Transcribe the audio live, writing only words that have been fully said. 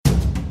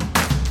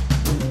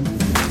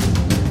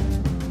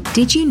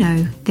Did you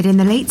know that in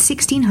the late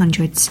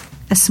 1600s,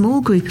 a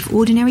small group of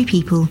ordinary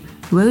people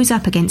rose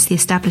up against the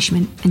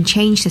establishment and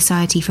changed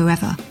society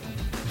forever?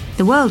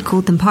 The world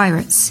called them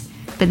pirates,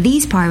 but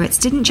these pirates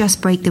didn't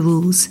just break the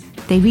rules,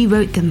 they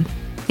rewrote them.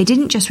 They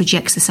didn't just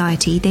reject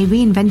society, they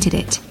reinvented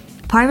it.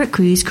 Pirate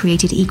crews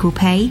created equal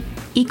pay,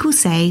 equal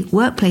say,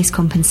 workplace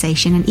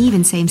compensation, and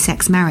even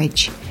same-sex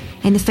marriage.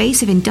 In the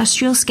face of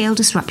industrial-scale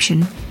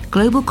disruption,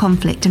 global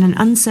conflict, and an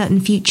uncertain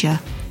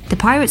future, the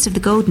pirates of the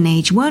Golden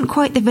Age weren't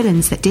quite the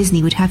villains that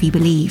Disney would have you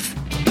believe.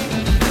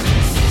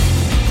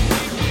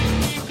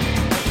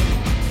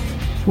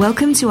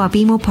 Welcome to our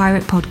Be More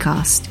Pirate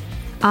podcast.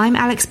 I'm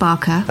Alex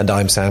Barker. And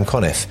I'm Sam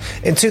Conniff.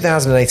 In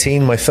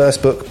 2018, my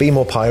first book, Be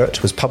More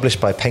Pirate, was published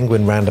by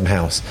Penguin Random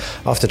House.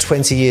 After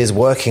 20 years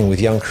working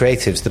with young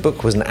creatives, the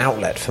book was an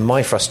outlet for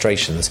my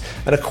frustrations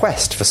and a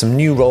quest for some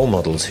new role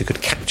models who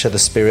could capture the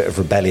spirit of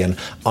rebellion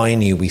I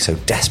knew we so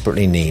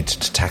desperately need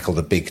to tackle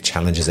the big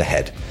challenges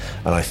ahead.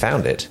 And I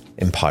found it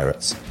in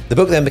pirates. The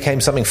book then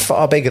became something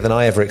far bigger than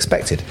I ever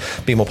expected.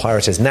 Be More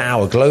Pirate is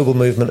now a global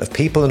movement of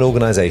people and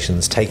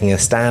organisations taking a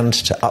stand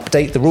to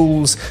update the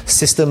rules,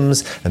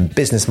 systems and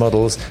business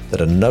models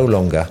that are no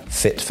longer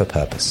fit for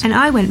purpose. And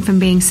I went from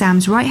being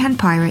Sam's right-hand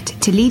pirate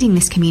to leading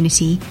this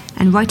community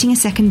and writing a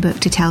second book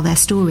to tell their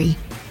story.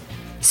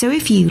 So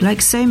if you,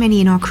 like so many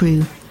in our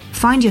crew,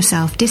 find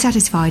yourself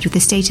dissatisfied with the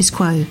status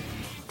quo,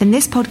 then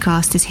this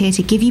podcast is here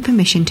to give you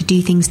permission to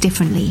do things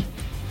differently.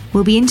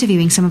 We'll be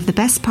interviewing some of the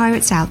best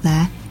pirates out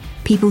there,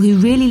 people who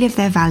really live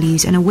their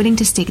values and are willing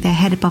to stick their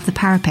head above the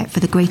parapet for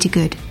the greater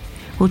good.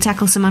 We'll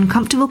tackle some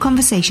uncomfortable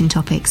conversation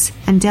topics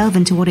and delve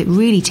into what it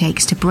really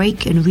takes to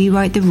break and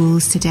rewrite the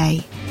rules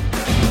today.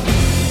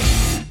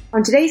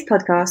 On today's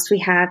podcast, we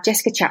have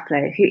Jessica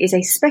Chaplow, who is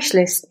a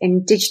specialist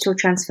in digital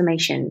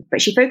transformation,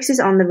 but she focuses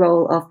on the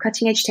role of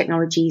cutting-edge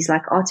technologies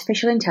like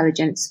artificial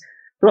intelligence,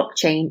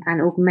 blockchain,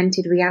 and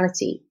augmented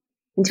reality.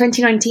 In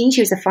 2019,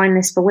 she was a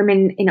finalist for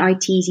Women in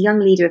IT's Young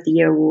Leader of the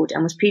Year award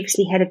and was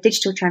previously head of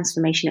digital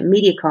transformation at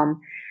Mediacom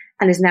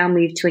and has now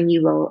moved to a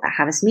new role at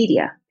Havas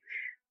Media.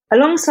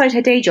 Alongside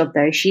her day job,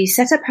 though, she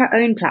set up her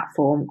own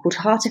platform called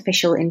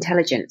Heartificial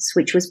Intelligence,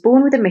 which was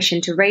born with a mission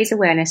to raise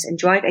awareness and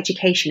drive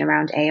education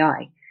around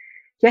AI.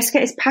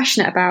 Jessica is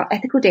passionate about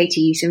ethical data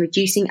use and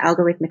reducing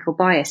algorithmical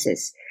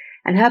biases,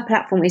 and her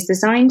platform is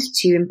designed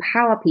to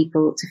empower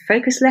people to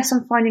focus less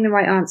on finding the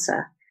right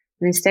answer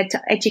and instead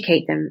to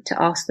educate them to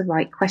ask the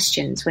right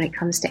questions when it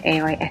comes to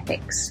AI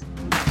ethics.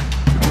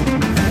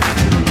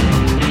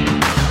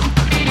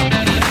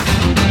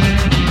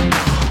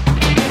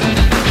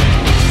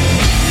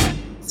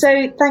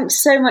 So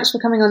thanks so much for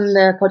coming on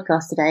the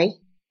podcast today.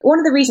 One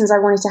of the reasons I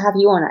wanted to have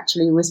you on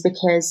actually was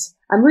because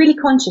I'm really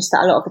conscious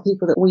that a lot of the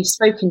people that we've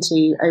spoken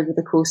to over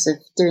the course of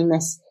doing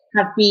this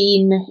have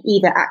been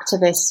either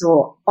activists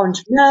or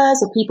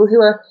entrepreneurs or people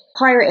who are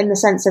pirate in the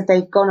sense that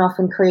they've gone off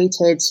and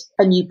created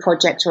a new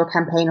project or a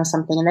campaign or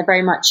something, and they're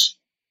very much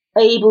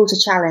able to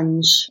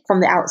challenge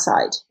from the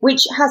outside,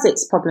 which has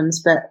its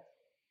problems, but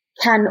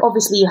can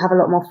obviously you have a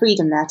lot more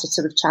freedom there to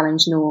sort of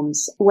challenge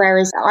norms.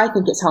 Whereas I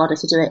think it's harder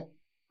to do it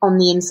on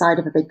the inside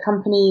of a big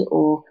company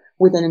or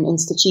within an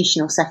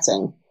institutional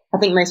setting. I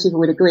think most people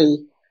would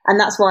agree. And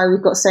that's why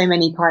we've got so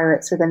many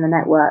pirates within the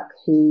network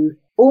who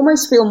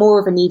almost feel more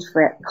of a need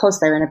for it because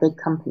they're in a big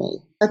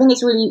company. I think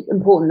it's really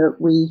important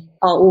that we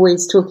are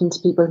always talking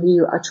to people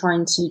who are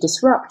trying to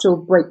disrupt or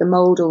break the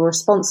mold or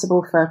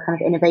responsible for kind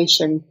of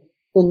innovation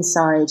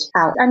inside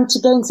out, and to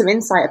gain some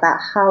insight about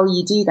how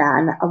you do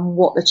that and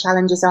what the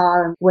challenges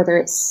are and whether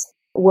it's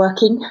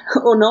working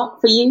or not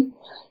for you.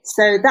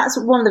 So that's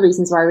one of the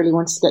reasons why I really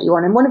wanted to get you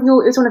on. And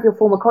it was one of your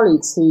former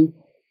colleagues who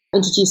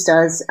introduced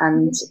us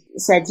and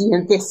said,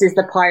 this is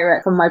the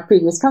pirate from my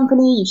previous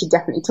company. You should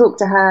definitely talk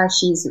to her.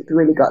 She's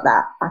really got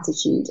that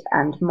attitude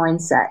and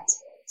mindset.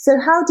 So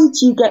how did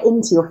you get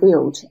into your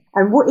field?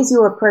 And what is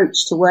your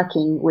approach to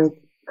working with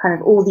kind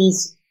of all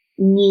these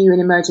new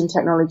and emerging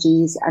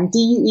technologies? And do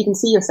you even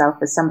see yourself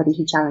as somebody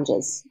who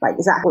challenges? Like,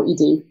 is that what you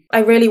do? I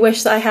really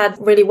wish that I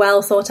had really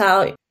well thought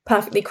out,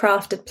 perfectly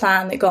crafted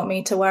plan that got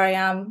me to where I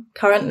am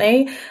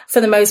currently. For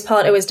the most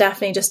part, it was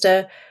definitely just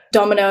a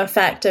domino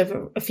effect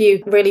of a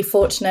few really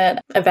fortunate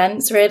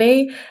events,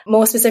 really.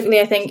 More specifically,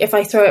 I think if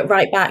I throw it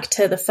right back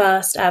to the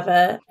first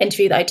ever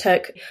interview that I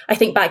took, I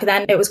think back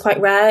then it was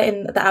quite rare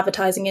in the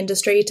advertising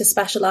industry to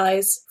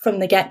specialize from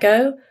the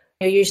get-go.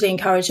 You're usually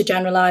encouraged to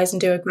generalize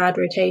and do a grad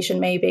rotation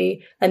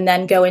maybe, and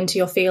then go into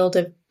your field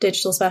of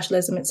digital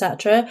specialism,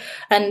 etc.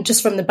 And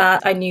just from the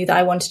bat, I knew that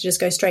I wanted to just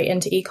go straight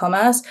into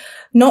e-commerce.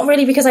 Not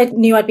really because I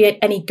knew I'd be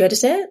any good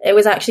at it. It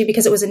was actually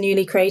because it was a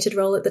newly created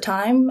role at the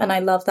time. And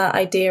I love that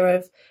idea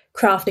of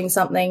crafting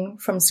something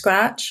from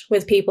scratch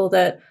with people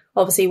that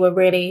obviously were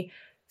really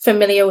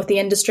familiar with the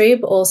industry,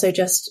 but also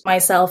just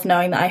myself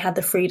knowing that I had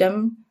the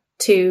freedom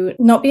to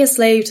not be a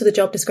slave to the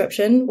job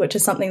description, which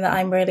is something that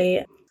I'm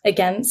really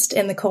against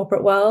in the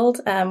corporate world,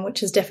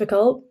 which is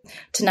difficult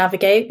to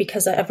navigate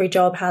because every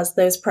job has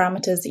those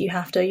parameters that you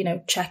have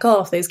to, check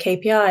off, those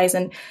KPIs.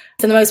 And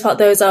for the most part,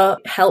 those are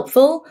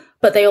helpful,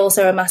 but they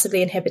also are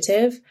massively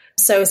inhibitive.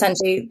 So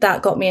essentially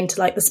that got me into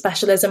like the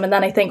specialism. And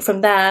then I think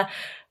from there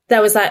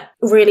was that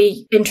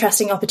really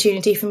interesting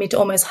opportunity for me to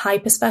almost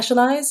hyper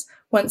specialize.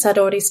 Once I'd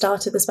already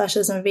started the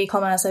specialism of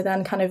e-commerce, I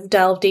then kind of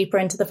delved deeper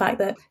into the fact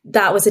that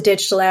that was a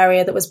digital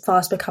area that was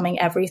fast becoming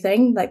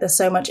everything. Like there's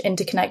so much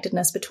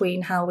interconnectedness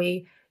between how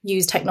we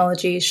use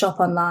technology, shop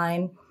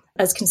online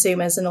as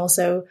consumers and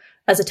also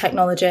as a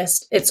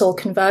technologist. It's all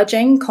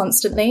converging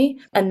constantly.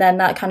 And then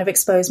that kind of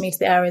exposed me to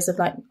the areas of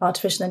like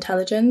artificial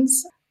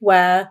intelligence,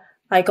 where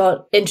I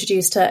got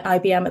introduced to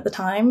IBM at the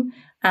time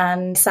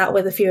and sat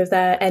with a few of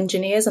their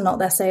engineers and not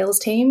their sales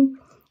team.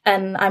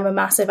 And I'm a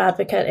massive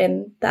advocate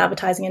in the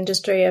advertising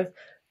industry of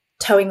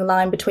towing the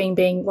line between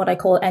being what I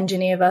call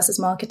engineer versus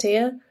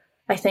marketeer.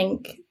 I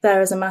think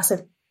there is a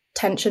massive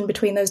tension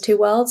between those two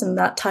worlds, and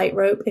that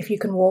tightrope, if you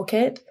can walk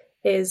it,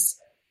 is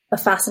a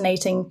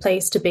fascinating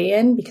place to be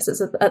in, because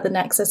it's at the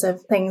nexus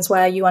of things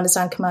where you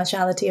understand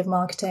commerciality of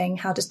marketing,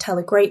 how to tell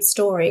a great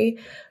story.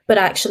 But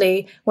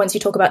actually, once you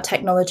talk about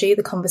technology,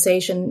 the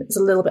conversation is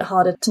a little bit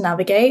harder to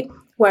navigate,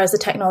 whereas the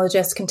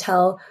technologist can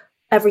tell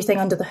everything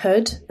under the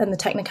hood and the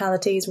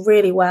technicalities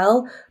really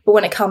well. But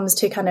when it comes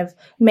to kind of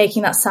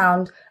making that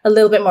sound a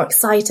little bit more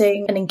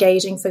exciting and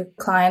engaging for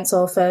clients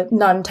or for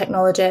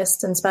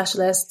non-technologists and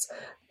specialists,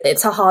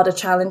 it's a harder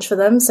challenge for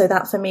them. So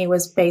that for me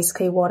was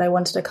basically what I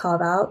wanted to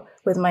carve out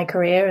with my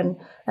career,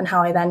 and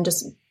how I then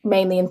just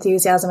mainly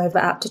enthusiasm over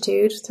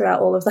aptitude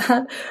throughout all of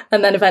that.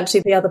 And then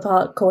eventually the other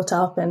part caught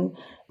up and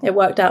it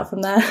worked out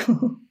from there.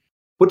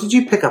 What did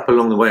you pick up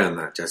along the way on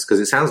that, Jess? Because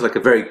it sounds like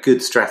a very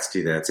good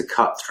strategy there to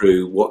cut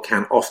through what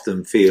can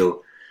often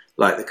feel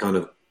like the kind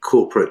of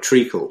corporate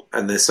treacle.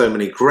 And there's so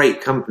many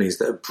great companies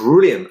that are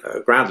brilliant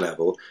at grad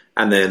level,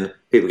 and then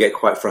people get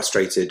quite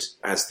frustrated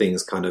as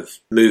things kind of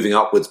moving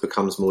upwards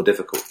becomes more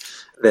difficult.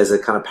 There's a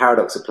kind of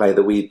paradox at play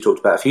that we talked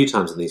about a few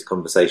times in these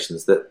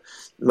conversations, that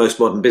most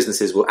modern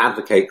businesses will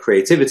advocate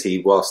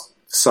creativity whilst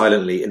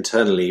silently,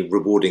 internally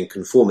rewarding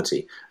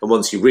conformity. And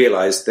once you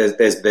realise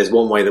there's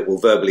one way that will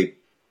verbally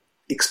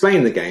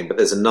explain the game, but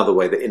there's another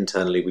way that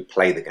internally we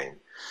play the game.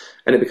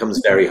 And it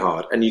becomes very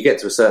hard. And you get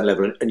to a certain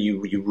level and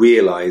you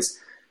realise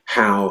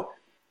how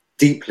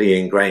deeply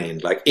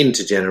ingrained, like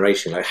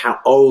intergeneration, like how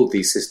old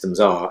these systems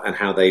are and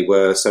how they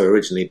were so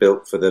originally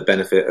built for the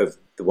benefit of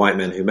the white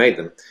men who made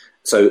them.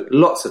 So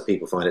lots of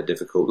people find it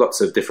difficult.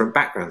 Lots of different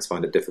backgrounds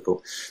find it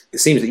difficult. It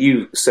seems that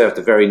you surfed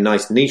a very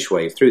nice niche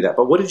wave through that.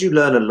 But what did you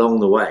learn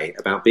along the way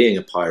about being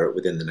a pirate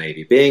within the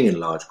Navy, being in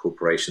large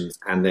corporations,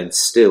 and then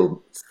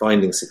still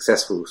finding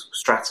successful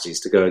strategies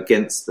to go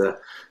against the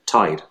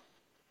tide?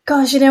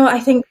 Gosh, I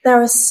think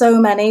there are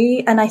so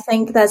many. And I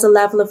think there's a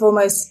level of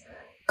almost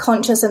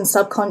conscious and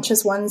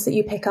subconscious ones that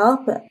you pick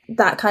up.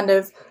 That kind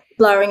of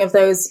blurring of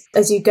those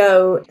as you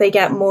go, they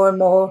get more and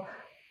more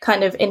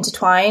kind of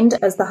intertwined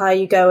as the higher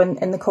you go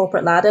in the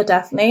corporate ladder,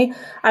 definitely.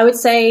 I would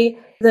say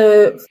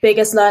the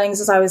biggest learnings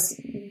as I was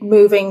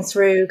moving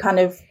through kind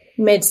of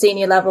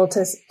mid-senior level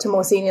to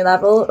more senior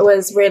level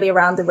was really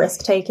around the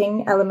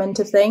risk-taking element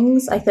of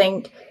things. I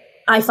think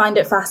I find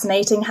it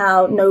fascinating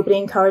how nobody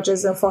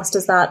encourages or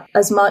fosters that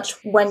as much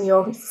when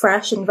you're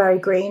fresh and very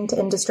green to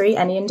industry,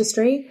 any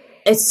industry.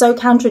 It's so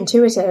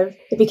counterintuitive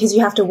because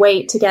you have to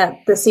wait to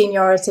get the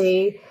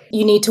seniority.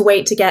 You need to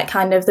wait to get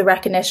kind of the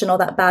recognition or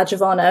that badge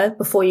of honor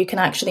before you can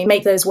actually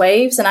make those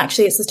waves. And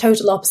actually it's the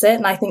total opposite.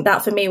 And I think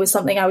that for me was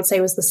something I would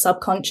say was the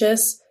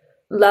subconscious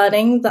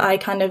learning that I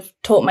kind of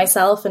taught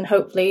myself, and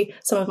hopefully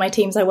some of my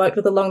teams I worked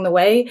with along the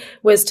way,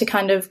 was to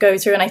kind of go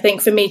through. And I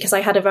think for me, because I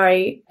had a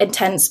very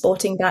intense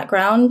sporting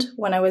background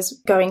when I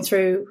was going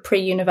through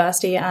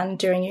pre-university and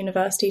during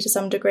university to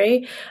some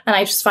degree. And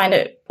I just find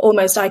it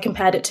almost, I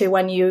compared it to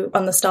when you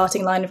on the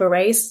starting line of a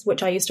race,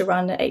 which I used to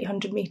run at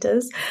 800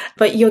 meters,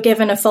 but you're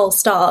given a false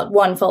start,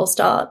 one false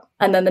start,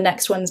 and then the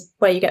next one's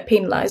where you get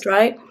penalized,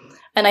 right?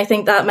 And I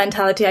think that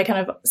mentality, I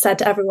kind of said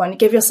to everyone,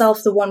 give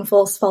yourself the one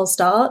false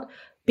start,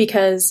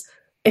 because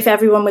if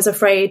everyone was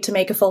afraid to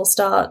make a false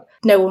start,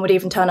 no one would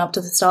even turn up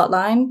to the start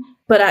line.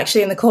 But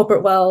actually in the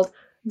corporate world,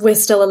 we're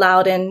still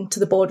allowed into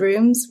the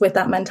boardrooms with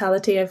that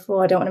mentality of,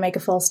 I don't want to make a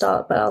false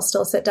start, but I'll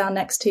still sit down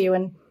next to you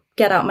and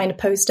get out my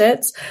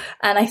Post-its.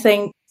 And I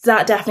think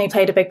that definitely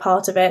played a big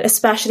part of it,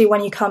 especially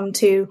when you come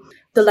to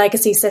the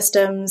legacy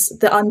systems,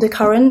 the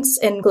undercurrents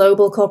in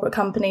global corporate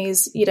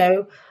companies,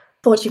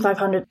 Fortune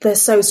 500, they're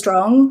so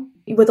strong.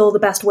 With all the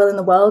best will in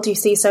the world, you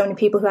see so many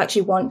people who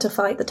actually want to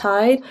fight the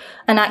tide.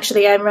 And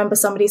actually, I remember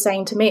somebody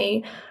saying to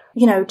me,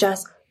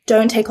 just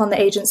don't take on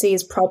the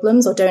agency's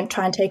problems, or don't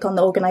try and take on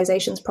the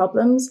organization's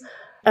problems.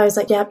 I was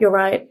like, yeah, you're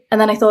right. And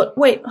then I thought,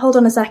 wait, hold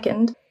on a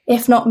second.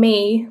 If not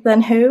me,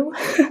 then who?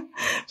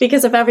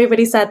 Because if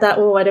everybody said that,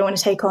 I don't want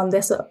to take on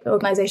this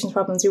organization's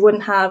problems, we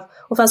wouldn't have,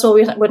 first of all,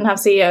 we wouldn't have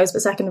CEOs,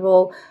 but second of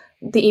all,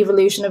 the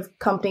evolution of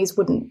companies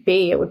wouldn't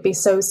be. It would be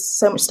so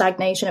much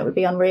stagnation. It would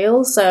be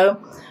unreal. So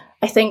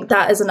I think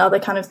that is another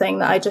kind of thing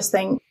that I just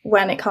think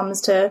when it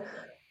comes to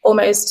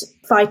almost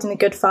fighting a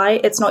good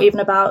fight. It's not even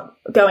about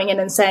going in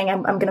and saying,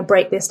 I'm going to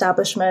break the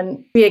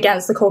establishment, be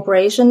against the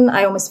corporation.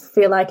 I almost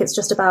feel like it's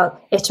just about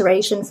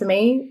iteration for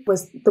me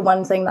was the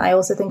one thing that I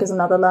also think is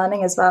another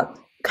learning is about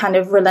kind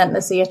of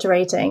relentlessly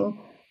iterating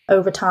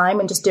over time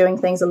and just doing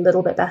things a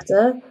little bit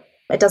better.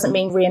 It doesn't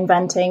mean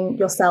reinventing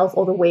yourself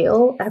or the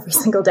wheel every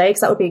single day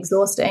because that would be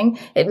exhausting.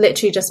 It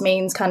literally just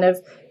means kind of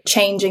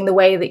changing the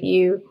way that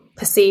you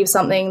perceive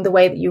something, the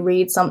way that you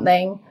read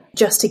something,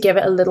 just to give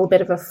it a little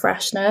bit of a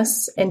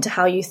freshness into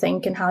how you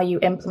think and how you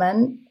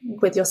implement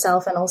with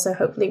yourself and also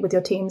hopefully with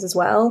your teams as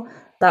well.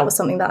 That was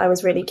something that I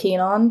was really keen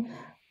on.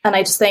 And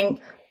I just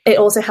think it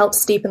also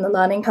helps steepen the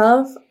learning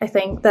curve. I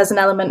think there's an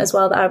element as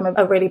well that I'm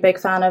a really big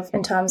fan of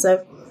in terms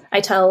of I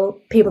tell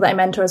people that I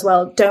mentor as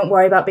well, don't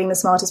worry about being the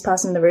smartest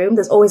person in the room.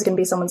 There's always going to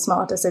be someone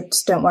smarter, so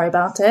just don't worry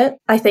about it.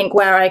 I think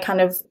where I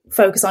kind of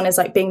focus on is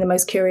like being the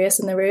most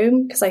curious in the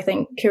room, because I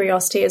think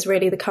curiosity is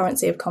really the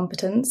currency of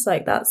competence.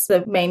 Like that's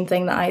the main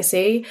thing that I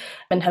see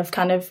and have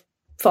kind of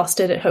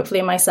fostered it hopefully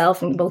in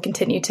myself and will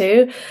continue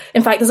to.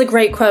 In fact, there's a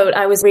great quote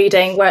I was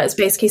reading where it's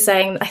basically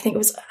saying, I think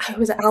it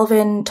was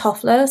Alvin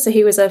Toffler. So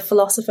he was a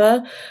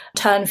philosopher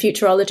turned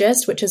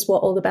futurologist, which is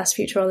what all the best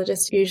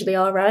futurologists usually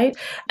are, right?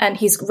 And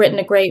he's written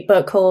a great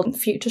book called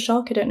Future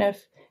Shock. I don't know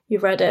if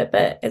you've read it,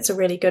 but it's a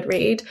really good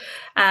read.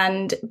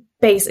 And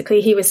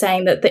basically he was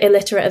saying that the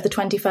illiterate of the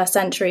 21st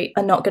century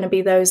are not going to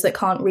be those that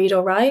can't read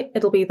or write.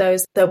 It'll be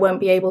those that won't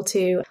be able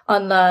to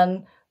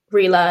unlearn,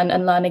 relearn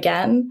and learn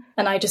again.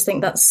 And I just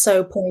think that's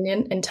so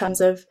poignant in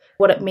terms of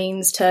what it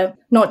means to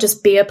not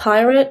just be a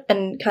pirate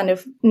and kind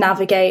of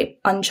navigate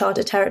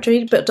uncharted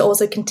territory, but to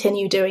also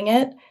continue doing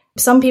it.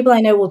 Some people I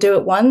know will do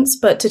it once,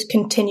 but to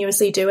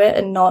continuously do it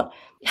and not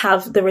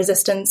have the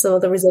resistance or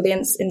the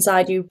resilience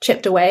inside you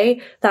chipped away,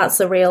 that's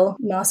the real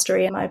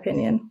mastery in my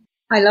opinion.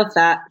 I love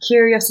that.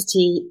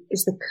 Curiosity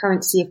is the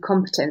currency of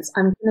competence.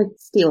 I'm going to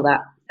steal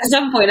that at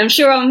some point. I'm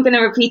sure I'm going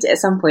to repeat it at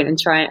some point and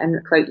try and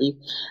quote you.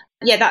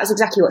 Yeah, that was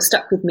exactly what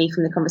stuck with me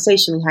from the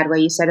conversation we had where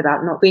you said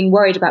about not being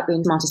worried about being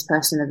the smartest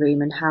person in the room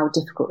and how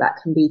difficult that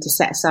can be to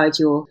set aside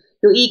your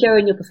ego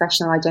and your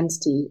professional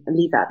identity and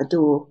leave that at the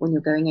door when you're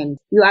going in.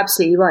 You're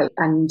absolutely right.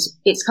 And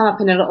it's come up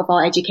in a lot of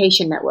our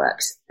education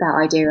networks, that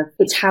idea of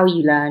it's how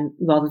you learn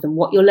rather than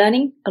what you're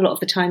learning a lot of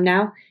the time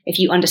now. If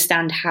you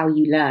understand how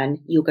you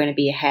learn, you're going to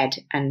be ahead,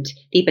 and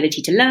the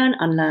ability to learn,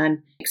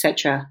 unlearn,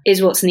 etc.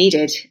 is what's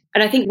needed.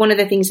 And I think one of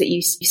the things that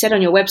you said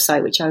on your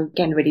website, which I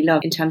again really love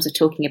in terms of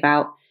talking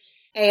about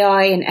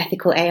AI and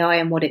ethical AI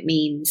and what it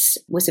means,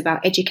 was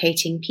about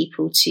educating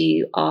people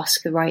to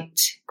ask the right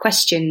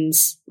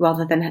questions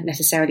rather than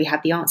necessarily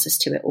have the answers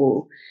to it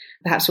all.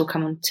 Perhaps we'll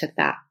come on to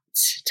that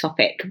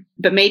topic,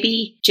 but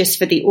maybe just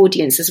for the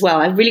audience as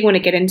well. I really want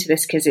to get into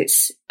this because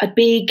it's a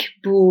big,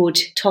 broad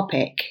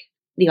topic,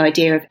 the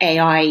idea of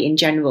AI in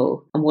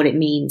general and what it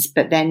means,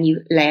 but then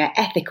you layer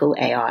ethical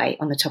AI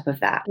on the top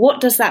of that.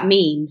 What does that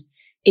mean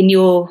in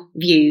your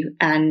view,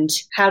 and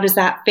how does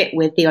that fit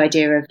with the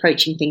idea of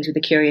approaching things with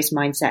a curious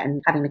mindset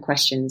and having the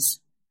questions?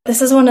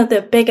 This is one of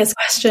the biggest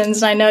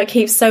questions, and I know it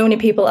keeps so many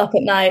people up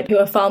at night who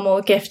are far more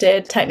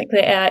gifted technically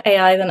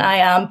AI than I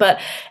am,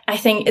 but I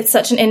think it's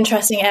such an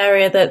interesting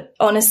area that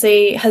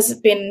honestly has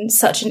been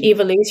such an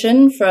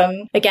evolution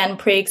from, again,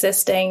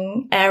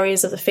 pre-existing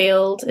areas of the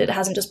field. It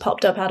hasn't just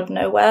popped up out of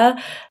nowhere.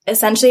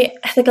 Essentially,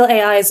 ethical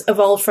AI has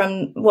evolved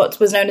from what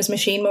was known as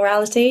machine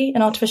morality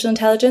in artificial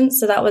intelligence.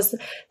 So that was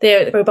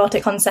the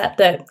robotic concept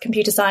that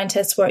computer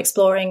scientists were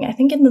exploring, I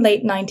think, in the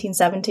late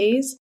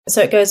 1970s. So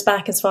it goes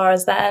back as far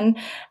as then.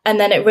 And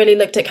then it really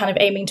looked at kind of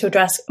aiming to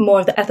address more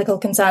of the ethical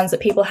concerns that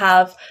people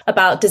have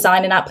about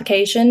design and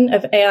application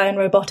of AI and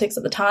robotics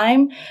at the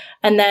time.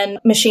 And then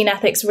machine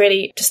ethics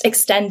really just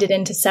extended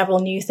into several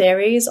new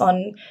theories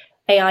on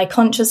AI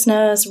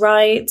consciousness,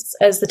 rights,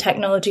 as the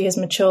technology has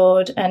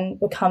matured and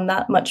become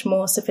that much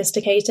more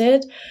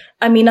sophisticated.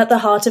 I mean, at the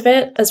heart of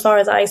it, as far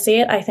as I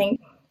see it, I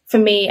think for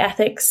me,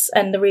 ethics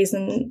and the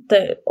reason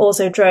that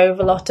also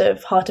drove a lot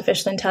of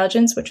artificial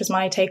intelligence, which was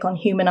my take on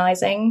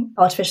humanizing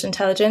artificial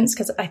intelligence,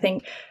 because I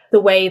think the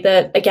way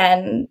that,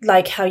 again,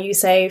 like how you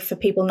say for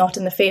people not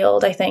in the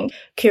field, I think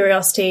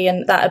curiosity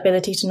and that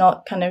ability to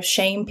not kind of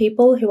shame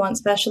people who aren't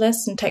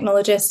specialists and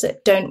technologists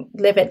that don't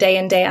live it day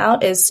in, day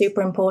out is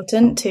super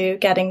important to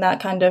getting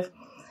that kind of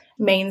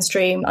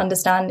mainstream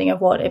understanding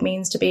of what it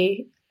means to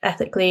be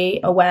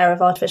ethically aware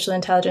of artificial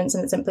intelligence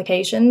and its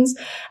implications.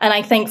 And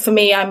I think for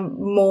me, I'm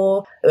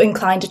more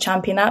inclined to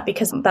champion that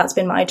because that's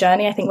been my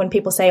journey. I think when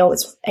people say, oh,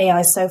 it's AI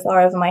is so far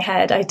over my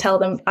head, I tell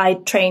them I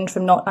trained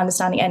from not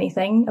understanding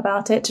anything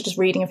about it to just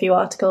reading a few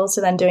articles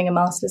to then doing a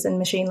master's in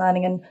machine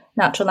learning and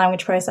natural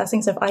language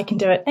processing. So if I can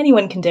do it,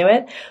 anyone can do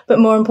it. But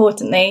more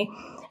importantly,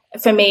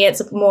 for me,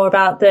 it's more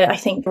about the, I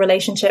think,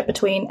 relationship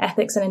between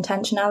ethics and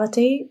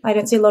intentionality. I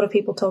don't see a lot of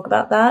people talk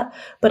about that,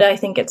 but I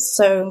think it's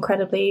so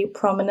incredibly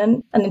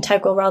prominent and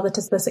integral rather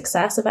to the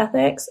success of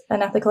ethics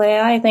and ethical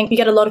AI. I think you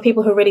get a lot of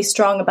people who are really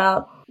strong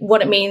about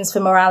what it means for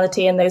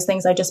morality and those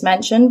things I just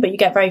mentioned, but you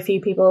get very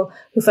few people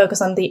who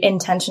focus on the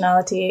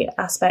intentionality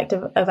aspect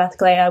of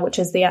ethical AI, which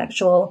is the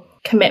actual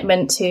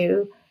commitment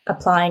to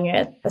applying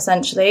it,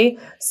 essentially.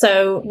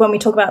 So when we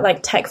talk about like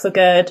tech for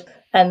good,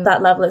 and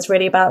that level, it's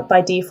really about,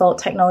 by default,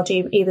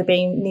 technology either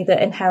being neither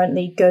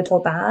inherently good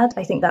or bad.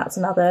 I think that's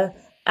another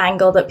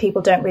angle that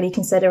people don't really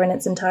consider in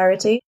its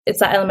entirety. It's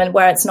that element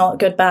where it's not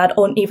good, bad,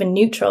 or even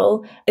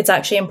neutral. It's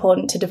actually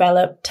important to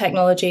develop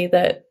technology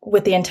that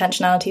with the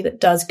intentionality that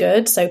does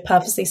good. So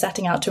purposely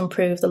setting out to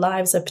improve the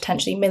lives of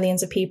potentially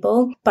millions of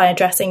people by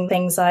addressing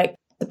things like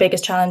the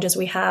biggest challenges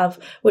we have,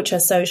 which are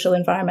social,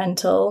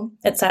 environmental,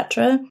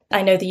 etc.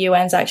 I know the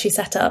UN's actually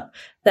set up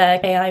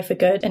their AI for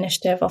Good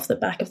initiative off the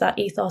back of that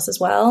ethos as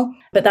well.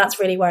 But that's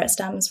really where it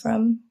stems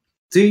from.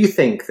 Do you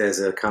think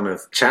there's a kind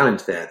of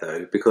challenge there,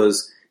 though?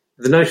 Because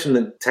the notion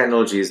that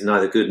technology is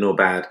neither good nor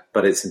bad,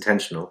 but it's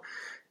intentional,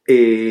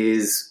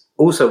 is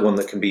also one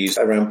that can be used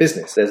around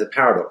business. There's a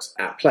paradox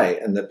at play,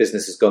 and that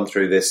business has gone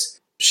through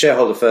this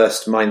shareholder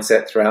first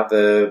mindset throughout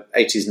the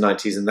 80s and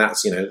 90s, and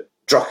that's,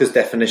 Drucker's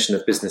definition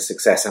of business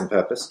success and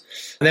purpose.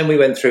 And then we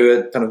went through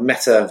a kind of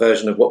meta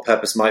version of what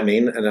purpose might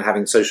mean and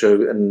having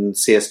social and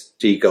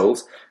CSG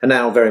goals. And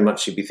now very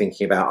much you'd be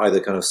thinking about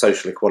either kind of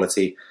social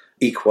equality,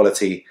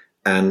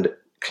 and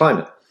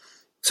climate.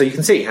 So you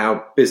can see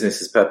how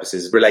business's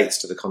purposes relates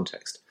to the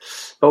context.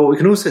 But what we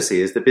can also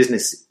see is that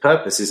business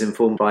purpose is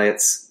informed by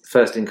its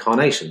first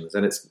incarnations,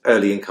 and its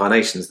early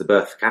incarnations, the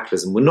birth of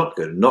capitalism, were not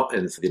good, not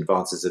in for the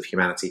advances of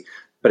humanity.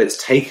 But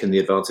it's taken the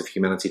advance of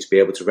humanity to be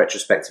able to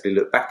retrospectively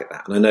look back at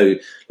that. And I know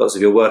lots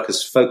of your work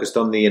has focused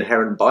on the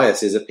inherent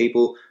biases of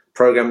people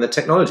programming the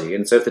technology.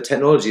 And so if the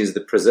technology is the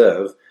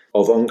preserve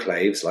of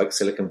enclaves like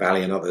Silicon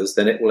Valley and others,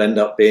 then it will end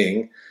up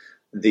being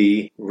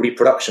the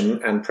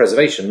reproduction and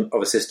preservation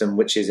of a system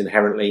which is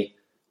inherently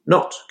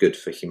not good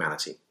for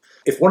humanity.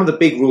 If one of the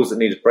big rules that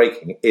needs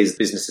breaking is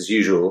business as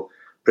usual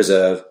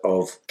preserve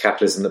of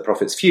capitalism that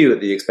profits few at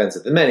the expense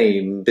of the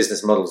many,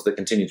 business models that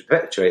continue to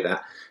perpetuate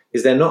that,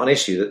 is there not an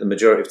issue that the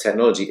majority of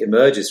technology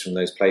emerges from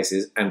those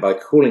places, and by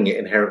calling it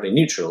inherently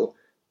neutral,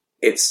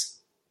 it's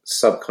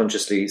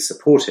subconsciously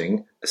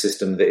supporting a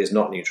system that is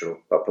not neutral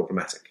but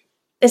problematic?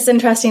 It's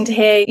interesting to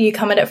hear you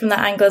come at it from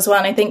that angle as well.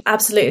 And I think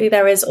absolutely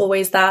there is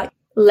always that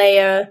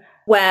layer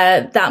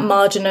where that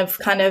margin of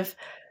kind of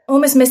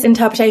almost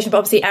misinterpretation, but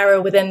obviously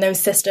error within those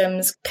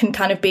systems can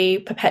kind of be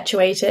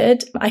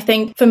perpetuated. I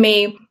think for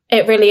me,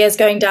 it really is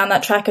going down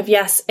that track of,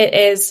 yes, it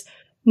is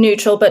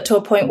neutral, but to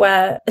a point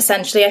where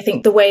essentially I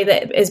think the way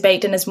that it is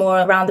baked in is more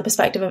around the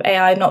perspective of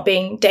AI not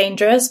being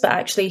dangerous, but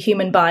actually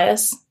human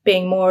bias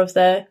being more of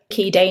the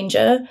key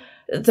danger.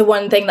 The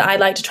one thing that I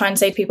like to try and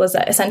say to people is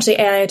that essentially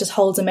AI just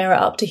holds a mirror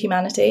up to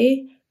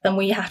humanity, and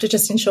we have to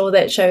just ensure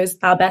that it shows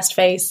our best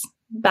face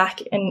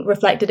back and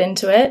reflected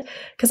into it.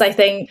 Because I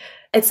think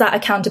it's that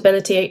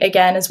accountability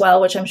again as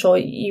well, which I'm sure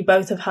you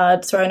both have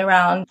heard thrown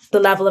around, the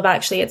level of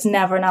actually it's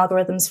never an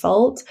algorithm's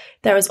fault.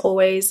 There is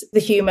always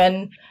the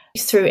human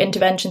through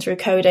intervention, through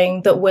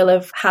coding, that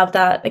will have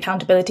that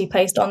accountability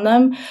placed on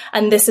them.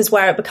 And this is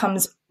where it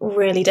becomes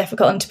really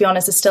difficult. And to be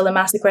honest, it's still a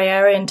massive grey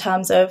area in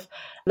terms of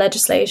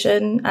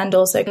legislation and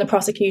also in the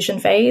prosecution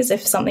phase.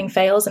 If something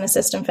fails and a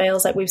system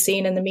fails, like we've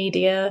seen in the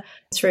media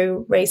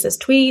through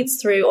racist tweets,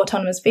 through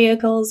autonomous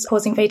vehicles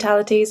causing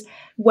fatalities,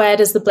 where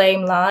does the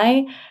blame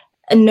lie?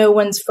 And no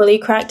one's fully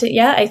cracked it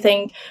yet. I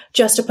think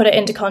just to put it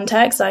into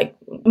context, like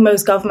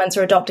most governments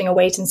are adopting a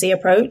wait and see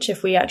approach.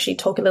 If we actually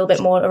talk a little bit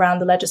more around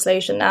the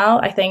legislation now,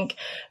 I think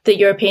the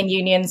European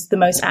Union's the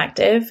most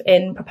active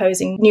in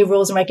proposing new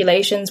rules and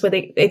regulations with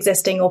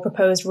existing or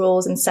proposed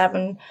rules in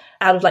 7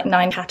 out of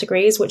 9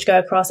 categories, which go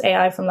across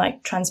AI from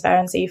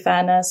transparency,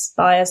 fairness,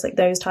 bias,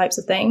 those types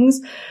of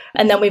things.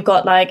 And then we've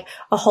got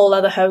a whole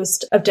other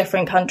host of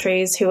different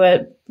countries who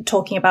are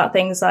talking about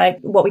things like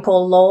what we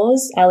call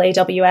LAWS,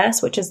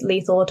 LAWS, which is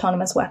lethal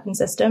autonomous weapon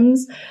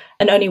systems.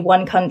 And only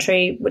one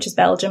country, which is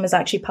Belgium, has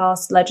actually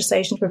passed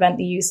legislation to prevent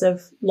the use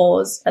of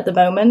LAWS at the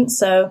moment.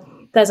 So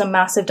there's a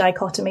massive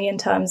dichotomy in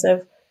terms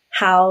of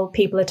how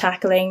people are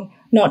tackling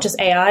not just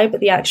AI, but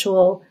the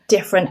actual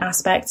different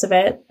aspects of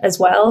it as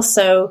well.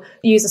 So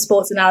use a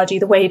sports analogy,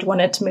 the way you'd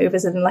want it to move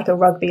is in a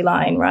rugby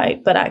line,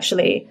 right? But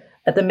actually,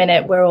 at the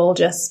minute, we're all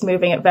just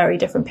moving at very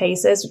different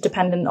paces,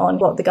 dependent on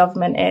what the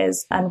government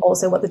is and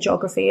also what the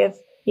geography of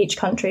each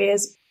country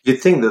is.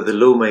 You'd think that the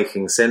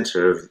lawmaking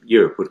centre of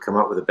Europe would come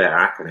up with a better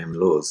acronym,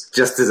 LAWS,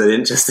 just as an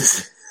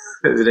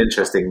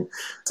interesting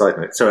side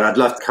note. Sorry, I'd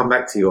love to come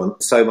back to you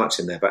on so much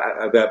in there, but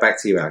I'll go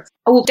back to you, Alex.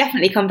 I will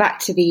definitely come back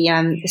to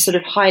the sort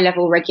of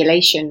high-level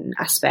regulation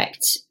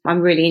aspect. I'm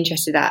really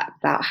interested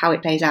about how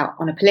it plays out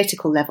on a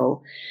political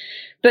level.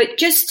 But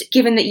just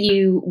given that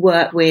you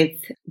work with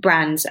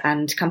brands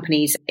and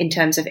companies in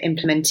terms of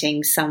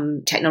implementing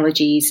some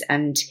technologies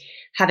and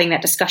having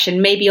that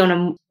discussion, maybe on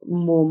a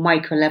more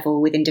micro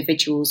level with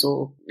individuals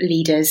or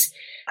leaders,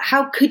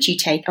 how could you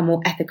take a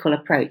more ethical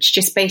approach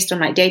just based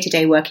on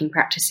day-to-day working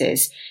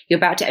practices? You're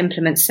about to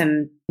implement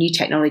some new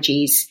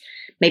technologies.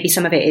 Maybe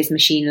some of it is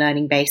machine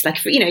learning based.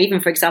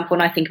 Even for example,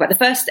 when I think about the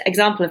first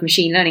example of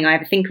machine learning I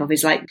ever think of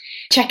is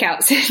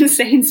checkouts in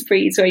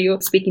Sainsbury's, where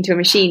you're speaking to a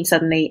machine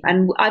suddenly.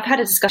 And I've had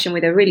a discussion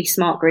with a really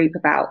smart group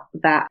about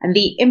that and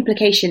the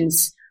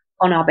implications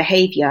on our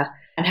behavior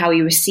and how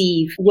we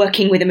receive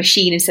working with a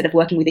machine instead of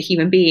working with a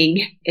human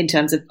being in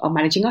terms of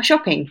managing our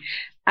shopping.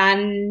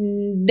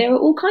 And there are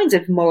all kinds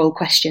of moral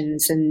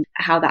questions and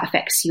how that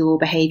affects your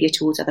behavior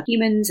towards other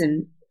humans.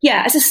 And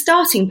yeah, as a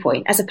starting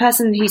point, as a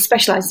person who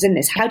specializes in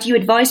this, how do you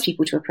advise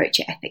people to approach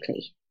it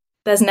ethically?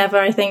 There's never,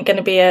 I think, going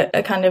to be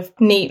a kind of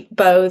neat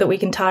bow that we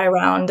can tie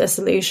around a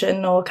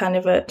solution or kind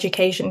of an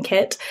education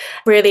kit.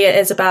 Really, it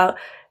is about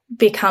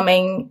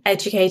becoming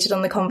educated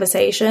on the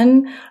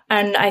conversation.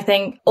 And I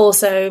think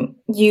also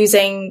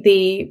using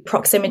the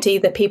proximity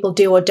that people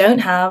do or don't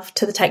have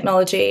to the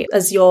technology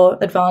as your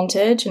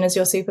advantage and as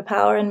your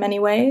superpower in many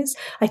ways.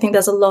 I think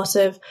there's a lot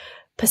of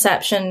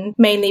perception,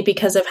 mainly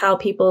because of how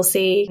people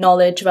see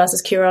knowledge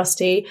versus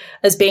curiosity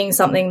as being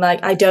something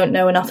like, I don't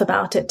know enough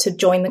about it to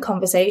join the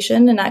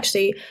conversation. And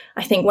actually,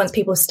 I think once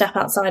people step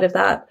outside of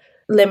that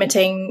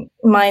limiting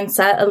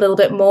mindset a little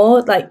bit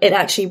more, like it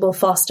actually will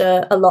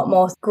foster a lot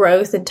more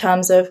growth in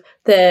terms of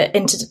the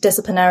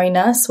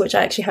interdisciplinariness, which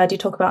I actually heard you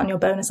talk about in your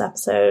bonus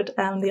episode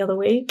the other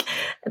week.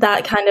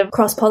 That kind of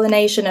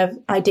cross-pollination of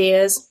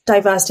ideas,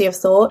 diversity of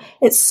thought,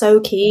 it's so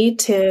key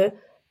to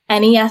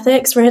any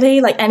ethics,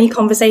 really, like any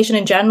conversation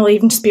in general,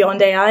 even just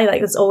beyond AI,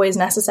 like it's always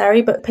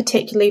necessary, but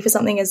particularly for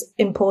something as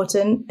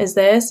important as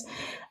this,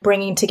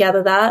 bringing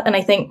together that. And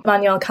I think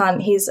Immanuel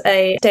Kant, he's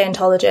a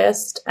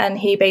deontologist, and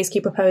he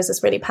basically proposed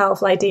this really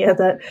powerful idea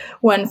that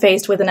when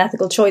faced with an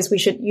ethical choice, we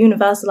should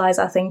universalize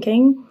our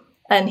thinking.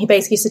 And he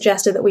basically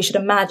suggested that we should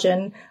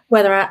imagine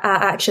whether our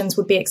actions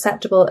would be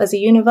acceptable as a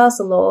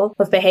universal law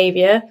of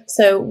behavior.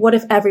 So what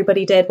if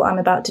everybody did what I'm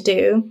about to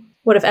do?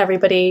 What if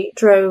everybody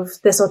drove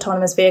this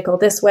autonomous vehicle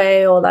this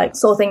way, or like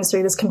saw things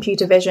through this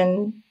computer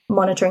vision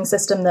monitoring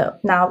system that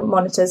now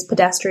monitors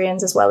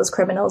pedestrians as well as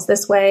criminals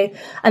this way?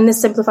 And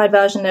this simplified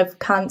version of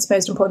Kant's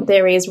most important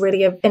theory is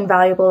really an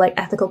invaluable like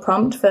ethical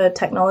prompt for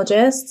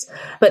technologists.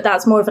 But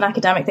that's more of an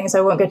academic thing, so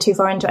I won't go too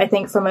far into it. I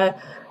think from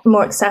a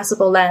more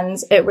accessible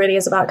lens, it really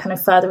is about kind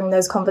of furthering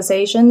those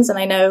conversations. And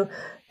I know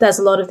there's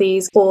a lot of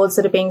these boards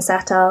that are being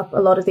set up,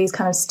 a lot of these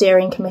kind of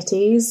steering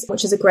committees,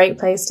 which is a great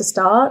place to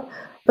start.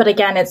 But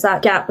again, it's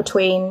that gap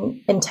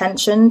between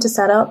intention to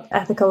set up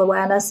ethical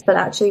awareness, but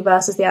actually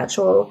versus the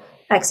actual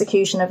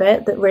execution of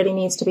it that really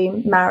needs to be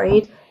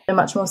married in a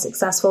much more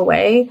successful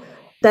way.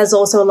 There's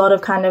also a lot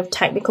of kind of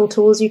technical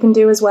tools you can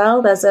do as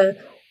well. There's a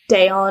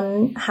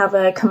Daon have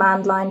a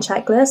command line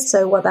checklist.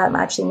 So what that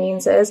actually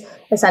means is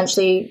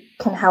essentially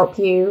can help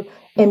you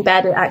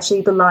embed actually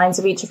the lines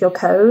of each of your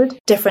code,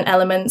 different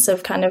elements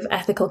of kind of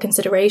ethical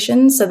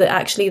considerations, so that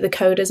actually the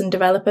coders and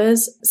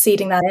developers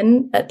seeding that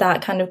in at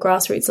that kind of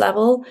grassroots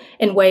level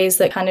in ways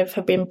that kind of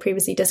have been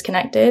previously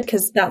disconnected.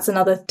 Because that's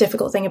another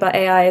difficult thing about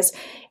AI is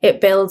it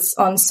builds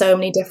on so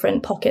many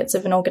different pockets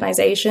of an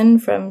organization,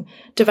 from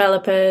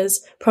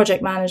developers,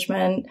 project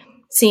management,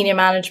 senior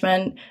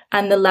management,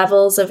 and the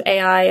levels of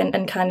AI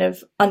and kind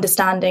of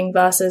understanding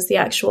versus the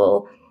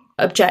actual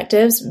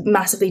objectives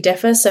massively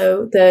differ.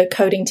 So the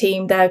coding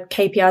team, their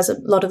KPIs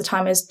a lot of the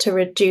time is to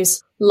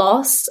reduce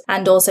loss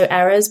and also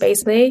errors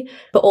basically,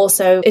 but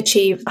also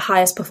achieve the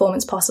highest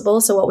performance possible.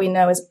 So what we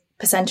know is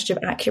percentage of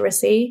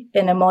accuracy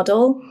in a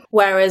model,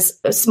 whereas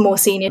more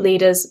senior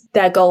leaders,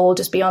 their goal will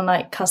just be on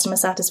like customer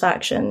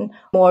satisfaction,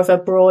 more of a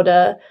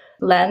broader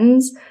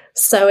lens.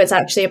 So it's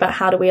actually about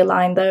how do we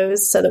align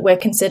those so that we're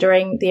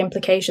considering the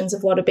implications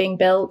of what are being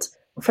built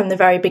from the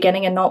very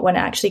beginning and not when it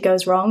actually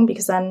goes wrong,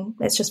 because then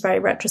it's just very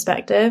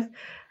retrospective.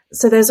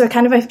 So those are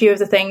kind of a few of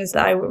the things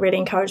that I would really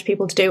encourage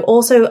people to do.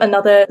 Also,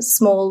 another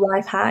small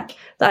life hack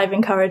that I've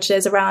encouraged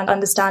is around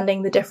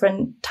understanding the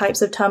different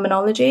types of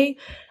terminology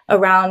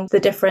around the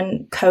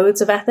different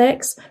codes of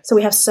ethics. So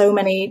we have so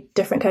many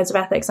different codes of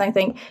ethics. And I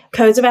think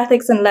codes of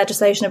ethics and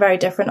legislation are very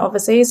different,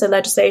 obviously. So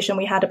legislation,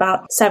 we had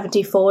about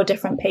 74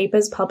 different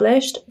papers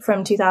published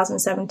from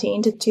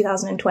 2017 to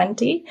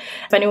 2020.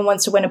 If anyone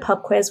wants to win a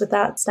pub quiz with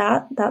that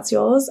stat, that's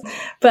yours.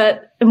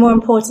 But more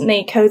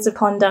importantly, codes of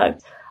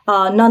conduct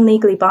are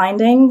non-legally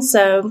binding.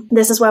 So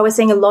this is where we're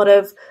seeing a lot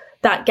of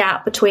that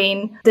gap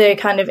between the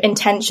kind of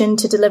intention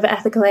to deliver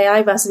ethical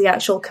AI versus the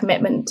actual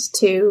commitment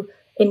to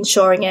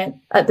ensuring it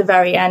at the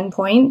very end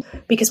point,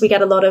 because we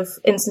get a lot of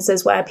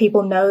instances where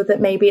people know that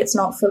maybe it's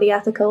not fully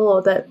ethical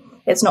or that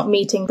it's not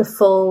meeting the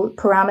full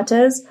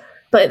parameters,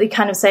 but they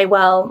kind of say,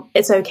 well,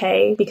 it's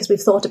okay because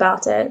we've thought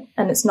about it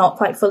and it's not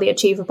quite fully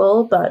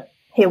achievable, but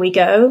here we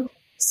go.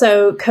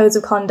 So codes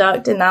of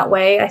conduct in that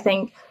way, I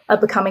think, are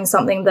becoming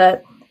something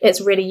that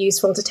it's really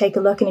useful to take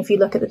a look. And if you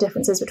look at the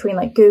differences between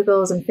like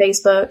Google's and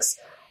Facebook's,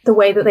 the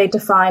way that they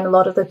define a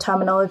lot of the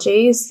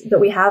terminologies that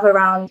we have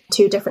around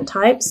two different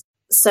types.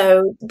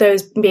 So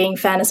those being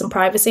fairness and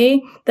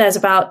privacy, there's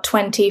about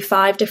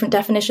 25 different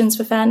definitions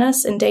for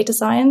fairness in data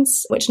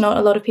science, which not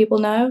a lot of people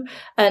know.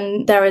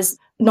 And there is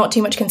not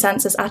too much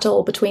consensus at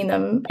all between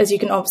them, as you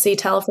can obviously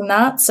tell from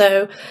that.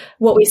 So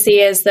what we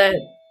see is that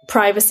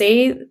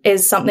privacy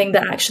is something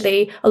that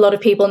actually a lot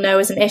of people know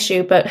is an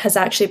issue, but has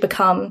actually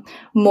become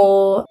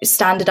more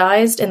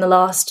standardized in the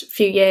last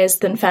few years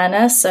than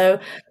fairness.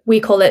 So we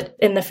call it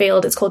in the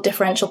field, it's called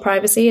differential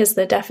privacy, is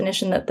the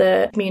definition that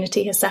the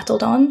community has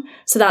settled on.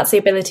 So that's the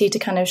ability to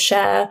kind of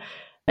share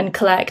and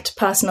collect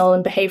personal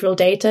and behavioral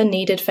data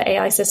needed for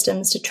AI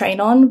systems to train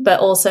on, but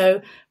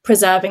also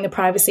preserving the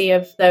privacy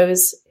of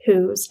those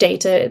whose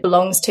data it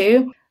belongs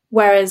to.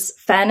 Whereas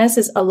fairness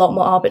is a lot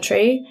more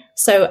arbitrary.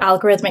 So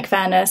algorithmic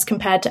fairness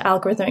compared to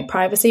algorithmic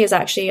privacy is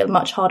actually a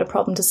much harder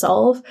problem to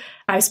solve.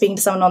 I was speaking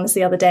to someone on this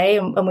the other day,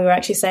 and we were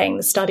actually saying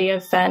the study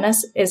of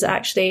fairness is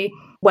actually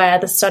where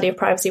the study of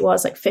privacy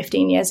was like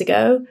 15 years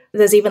ago.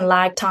 There's even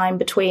lag time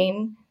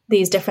between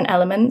these different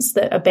elements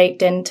that are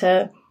baked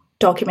into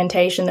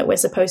documentation that we're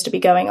supposed to be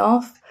going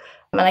off.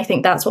 And I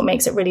think that's what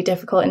makes it really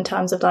difficult in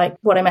terms of like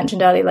what I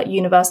mentioned earlier, like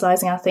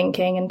universalizing our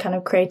thinking and kind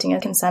of creating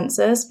a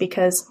consensus,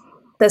 because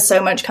there's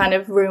so much kind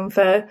of room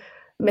for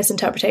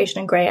misinterpretation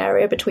and grey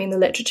area between the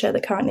literature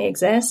that currently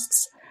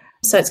exists.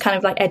 So it's kind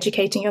of like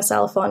educating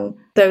yourself on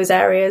those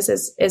areas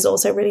is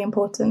also really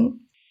important.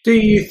 Do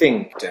you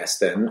think, Jess,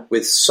 then,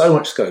 with so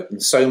much scope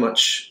and so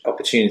much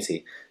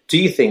opportunity, do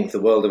you think the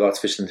world of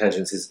artificial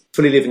intelligence is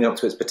fully living up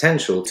to its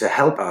potential to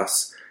help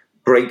us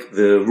break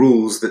the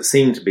rules that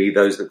seem to be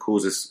those that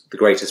cause us the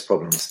greatest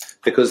problems?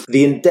 Because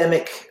the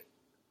endemic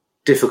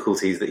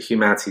difficulties that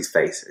humanity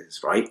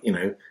faces, right? You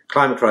know,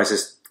 climate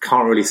crisis,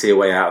 can't really see a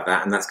way out of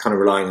that, and that's kind of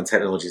relying on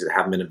technologies that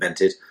haven't been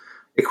invented.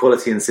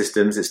 Equality in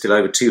systems, it's still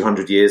over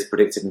 200 years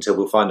predicted until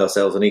we'll find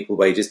ourselves on equal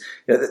wages.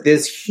 You know,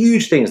 there's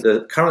huge things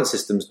that current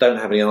systems don't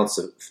have any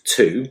answer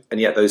to, and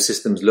yet those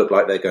systems look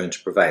like they're going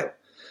to prevail.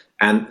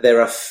 And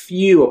there are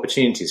few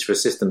opportunities for a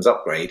systems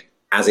upgrade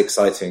as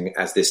exciting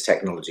as this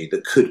technology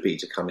that could be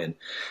to come in.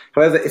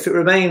 However, if it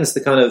remains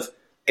the kind of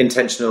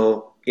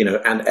intentional, you know,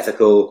 and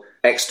ethical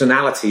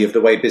externality of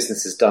the way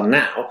business is done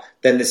now,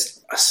 then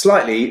this a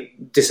slightly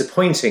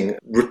disappointing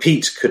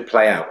repeat could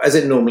play out, as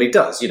it normally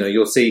does. You know,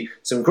 you'll see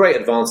some great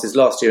advances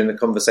last year in the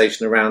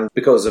conversation around,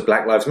 because of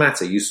Black Lives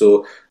Matter, you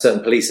saw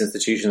certain police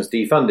institutions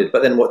defunded.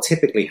 But then what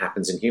typically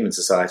happens in human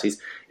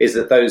societies is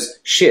that those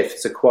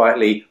shifts are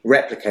quietly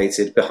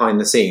replicated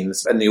behind the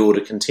scenes and the order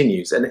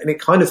continues. And it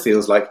kind of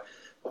feels like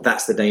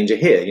that's the danger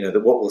here. You know,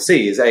 that what we'll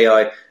see is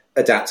AI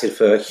adapted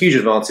for huge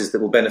advances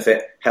that will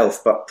benefit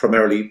health, but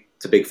primarily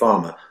to big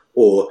pharma,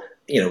 or,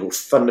 you know, will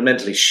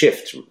fundamentally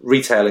shift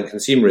retail and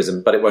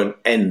consumerism, but it won't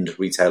end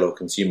retail or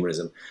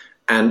consumerism.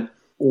 And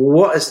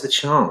what is the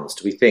chance,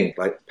 do we think?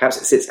 Like, perhaps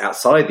it sits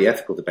outside the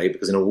ethical debate,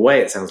 because in a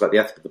way it sounds like the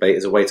ethical debate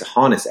is a way to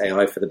harness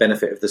AI for the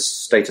benefit of the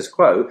status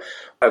quo.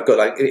 I've got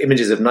like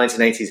images of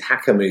 1980s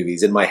hacker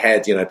movies in my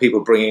head, you know,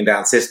 people bringing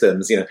down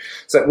systems, you know.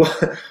 So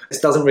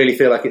this doesn't really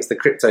feel like it's the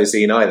crypto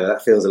scene either.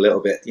 That feels a little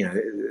bit, you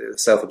know,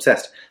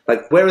 self-obsessed.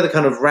 Like, where are the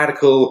kind of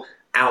radical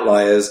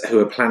outliers who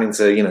are planning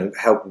to, you know,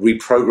 help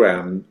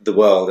reprogram the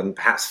world and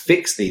perhaps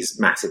fix these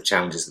massive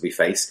challenges that we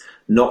face,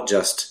 not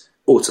just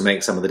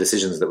automate some of the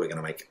decisions that we're going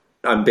to make?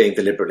 I'm being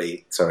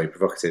deliberately,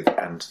 provocative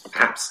and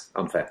perhaps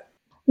unfair.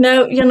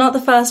 No, you're not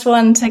the first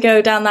one to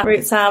go down that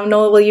route, Sam,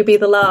 nor will you be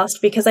the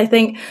last, because I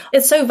think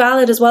it's so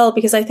valid as well,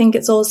 because I think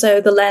it's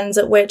also the lens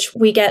at which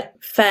we get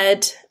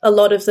fed a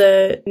lot of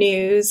the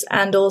news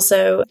and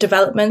also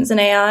developments in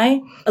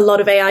AI. A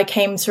lot of AI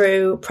came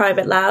through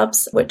private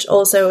labs, which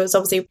also is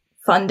obviously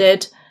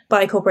funded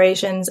by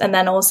corporations, and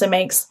then also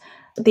makes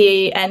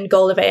the end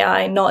goal of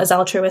AI not as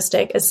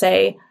altruistic as,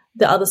 say,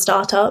 the other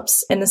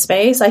startups in the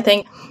space. I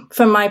think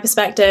from my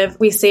perspective,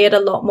 we see it a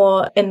lot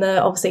more in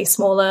the obviously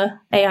smaller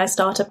AI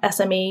startup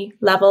SME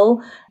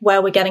level,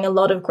 where we're getting a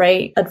lot of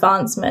great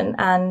advancement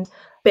and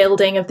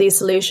building of these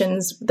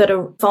solutions that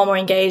are far more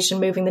engaged in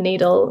moving the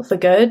needle for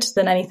good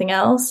than anything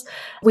else.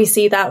 We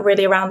see that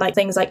really around like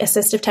things like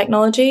assistive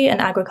technology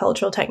and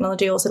agricultural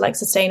technology, also like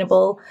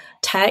sustainable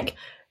tech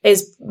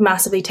is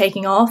massively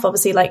taking off.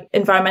 Obviously, like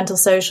environmental,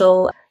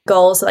 social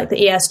goals, so like the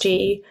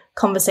ESG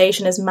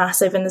conversation is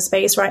massive in the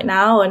space right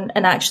now. And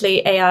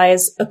actually AI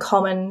is a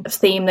common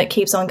theme that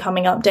keeps on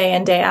coming up day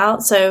in, day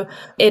out. So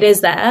it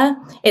is there.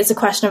 It's a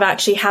question of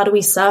actually how do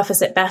we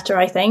surface it better,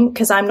 I think,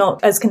 because I'm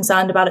not as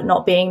concerned about it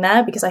not being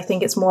there, because I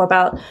think it's more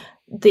about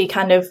the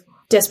kind of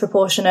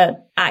disproportionate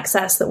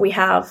access that we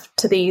have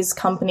to these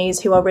companies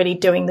who are really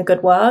doing the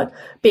good work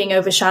being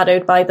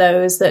overshadowed by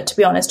those that, to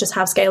be honest, just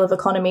have scale of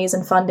economies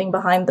and funding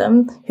behind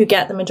them, who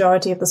get the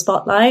majority of the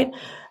spotlight.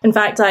 In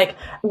fact, like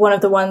one of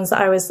the ones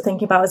that I was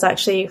thinking about was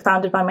actually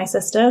founded by my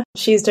sister.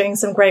 She's doing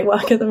some great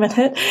work at the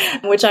minute,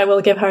 which I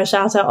will give her a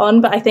shout out on.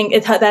 But I think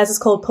theirs is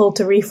called Pull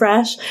to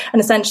Refresh.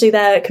 And essentially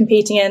they're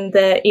competing in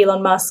the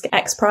Elon Musk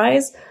X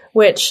Prize,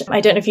 which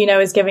I don't know if you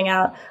know is giving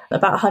out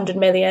about 100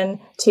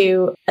 million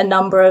to a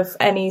number of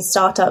any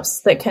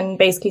startups that can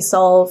basically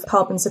solve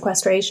carbon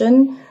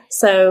sequestration,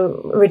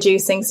 so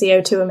reducing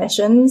CO2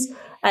 emissions.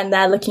 And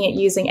they're looking at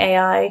using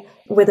AI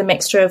with a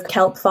mixture of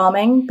kelp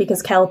farming,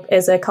 because kelp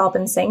is a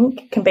carbon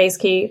sink, can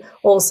basically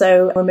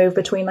also remove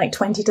between like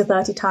 20 to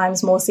 30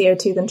 times more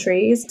CO2 than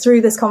trees.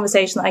 Through this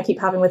conversation that I keep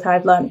having with her,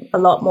 I've learned a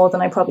lot more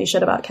than I probably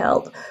should about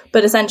kelp.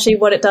 But essentially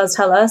what it does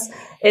tell us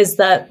is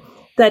that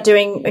they're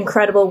doing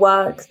incredible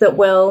work that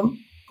will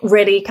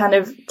really kind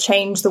of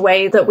change the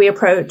way that we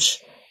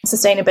approach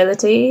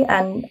sustainability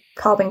and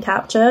carbon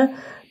capture.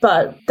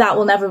 But that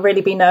will never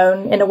really be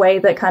known in a way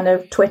that kind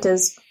of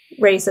Twitter's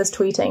racist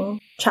tweeting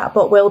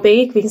chatbot will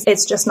be, because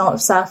it's just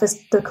not surfaced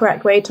the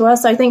correct way to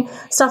us. So I think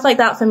stuff like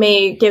that for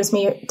me gives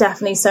me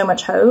definitely so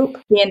much hope.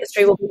 The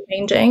industry will be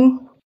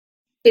changing.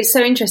 It's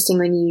so interesting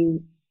when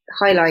you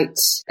highlight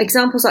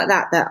examples like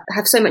that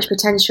have so much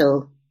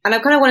potential. And I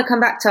kind of want to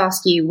come back to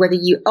ask you whether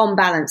you, on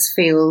balance,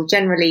 feel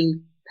generally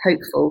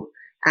hopeful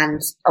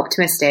and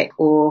optimistic,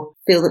 or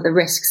feel that the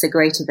risks are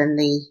greater than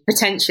the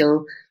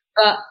potential.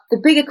 But the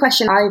bigger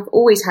question I've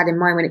always had in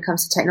mind when it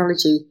comes to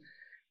technology,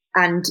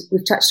 and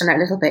we've touched on it a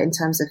little bit in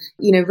terms of,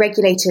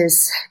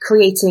 regulators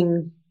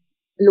creating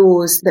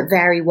laws that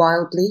vary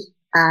wildly,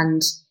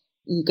 and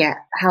you get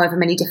however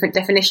many different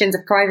definitions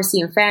of privacy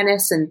and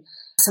fairness, and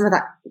some of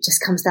that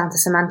just comes down to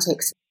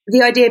semantics.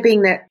 The idea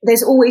being that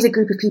there's always a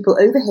group of people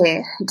over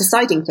here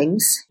deciding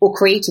things or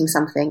creating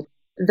something.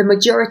 The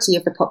majority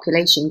of the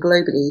population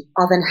globally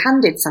are then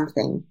handed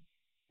something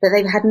that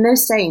they've had no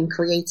say in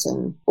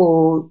creating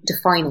or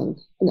defining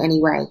in any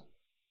way.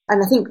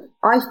 And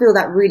I feel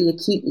that really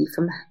acutely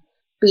from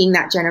being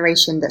that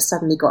generation that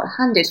suddenly got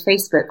handed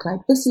Facebook,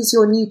 like, this is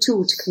your new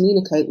tool to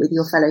communicate with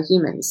your fellow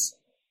humans,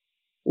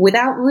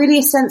 without really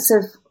a sense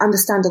of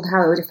understanding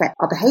how it would affect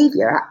our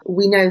behaviour.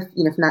 We know,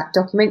 from that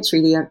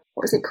documentary,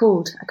 what was it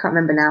called? I can't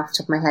remember now off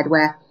the top of my head,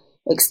 where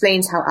it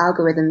explains how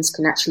algorithms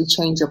can actually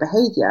change your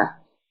behaviour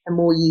the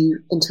more you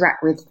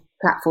interact with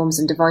platforms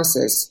and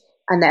devices,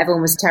 and that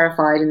everyone was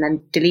terrified and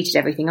then deleted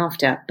everything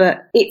after.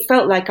 But it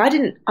felt like I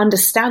didn't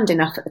understand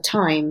enough at the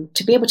time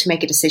to be able to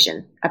make a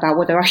decision about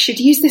whether I should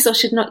use this or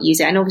should not use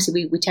it. And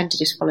obviously we tend to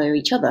just follow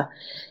each other.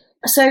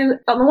 So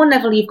on one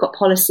level, you've got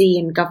policy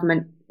and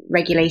government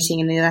regulating,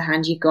 and on the other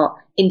hand, you've got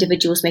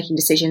individuals making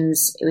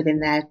decisions within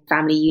their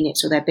family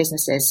units or their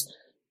businesses.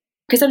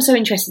 Because I'm so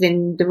interested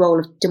in the role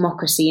of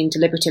democracy and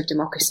deliberative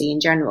democracy in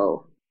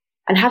general,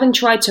 and having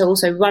tried to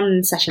also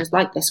run sessions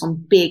like this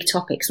on big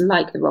topics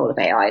like the role of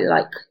AI,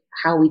 like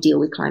how we deal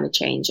with climate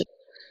change,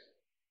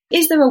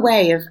 is there a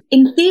way of,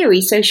 in theory,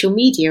 social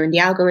media and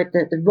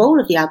the role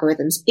of the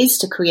algorithms is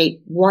to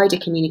create wider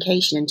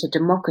communication and to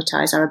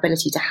democratize our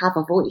ability to have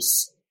a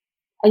voice?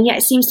 And yet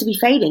it seems to be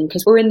failing,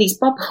 because we're in these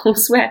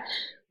bubbles where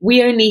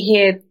we only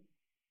hear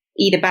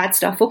either bad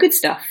stuff or good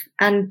stuff.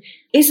 And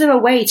is there a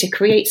way to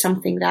create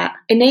something that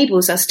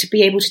enables us to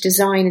be able to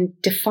design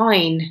and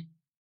define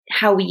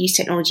how we use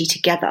technology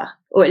together,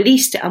 or at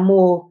least at a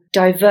more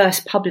diverse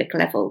public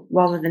level,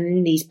 rather than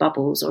in these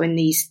bubbles or in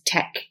these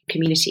tech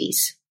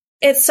communities?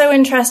 It's so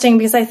interesting,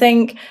 because I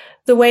think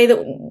the way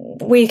that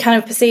we kind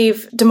of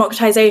perceive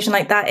democratization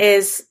like that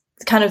is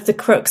kind of the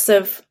crux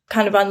of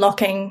kind of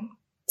unlocking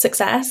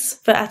success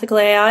for ethical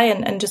AI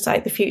and just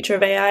like the future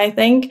of AI. I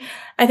think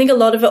a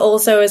lot of it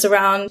also is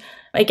around,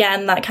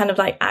 again, that kind of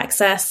like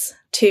access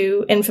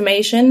to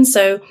information.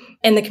 So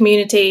in the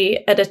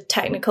community at a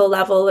technical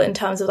level, in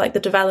terms of like the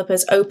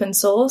developers, open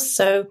source,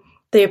 so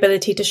the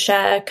ability to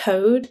share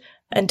code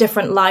and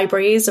different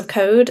libraries of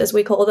code, as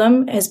we call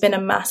them, has been a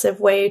massive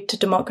way to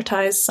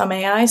democratize some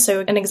AI.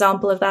 So an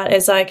example of that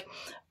is like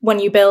when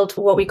you build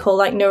what we call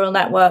like neural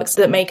networks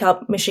that make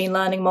up machine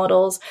learning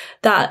models,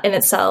 that in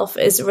itself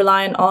is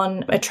reliant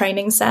on a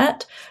training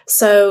set.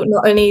 So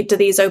not only do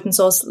these open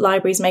source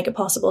libraries make it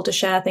possible to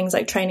share things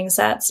like training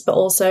sets, but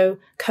also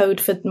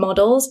code for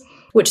models,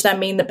 which then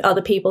mean that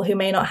other people who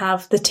may not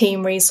have the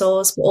team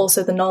resource, but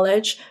also the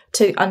knowledge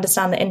to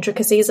understand the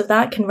intricacies of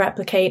that, can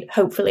replicate,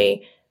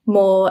 hopefully,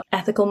 more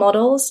ethical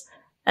models.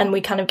 And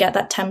we kind of get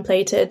that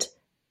templated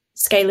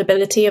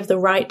scalability of the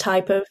right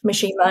type of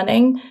machine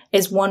learning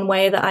is one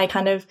way that I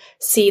kind of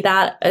see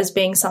that as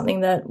being something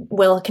that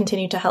will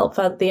continue to help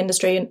further the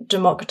industry and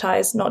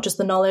democratize not just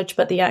the knowledge,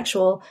 but the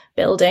actual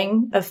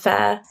building of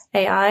fair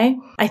AI.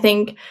 I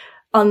think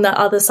on the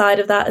other side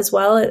of that as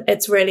well,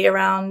 it's really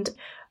around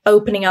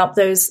opening up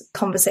those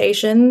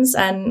conversations.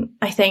 And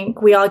I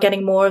think we are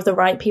getting more of the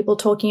right people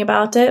talking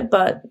about it.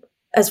 But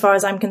as far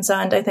as I'm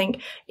concerned, I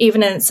think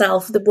even in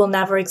itself, that will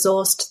never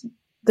exhaust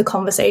the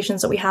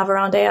conversations that we have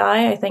around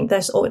AI. I think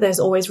there's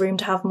always room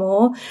to have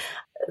more.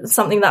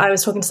 Something that I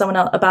was talking to someone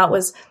else about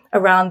was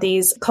around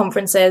these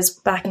conferences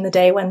back in the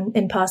day when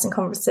in-person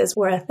conferences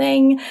were a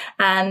thing,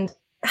 and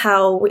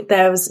how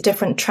there was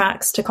different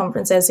tracks to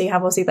conferences. So you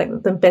have obviously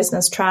like the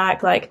business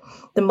track, like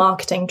the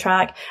marketing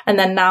track, and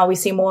then now we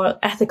see more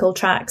ethical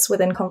tracks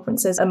within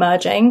conferences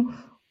emerging.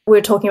 We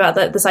were talking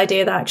about this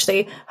idea that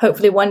actually,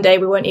 hopefully one day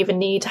we won't even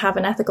need to have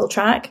an ethical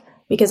track,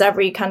 because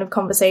every kind of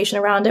conversation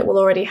around it will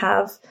already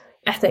have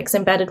ethics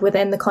embedded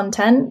within the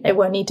content. It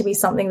won't need to be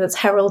something that's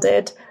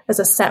heralded as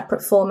a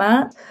separate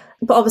format.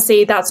 But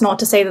obviously that's not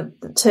to say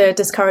that to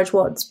discourage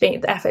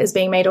the effort is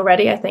being made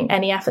already. I think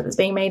any effort that's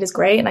being made is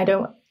great, and I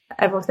don't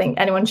ever think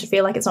anyone should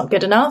feel like it's not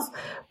good enough.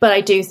 But I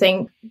do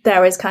think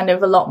there is kind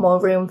of a lot more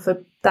room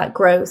for that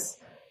growth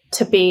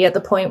to be at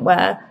the point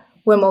where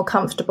we're more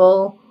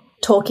comfortable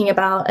talking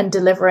about and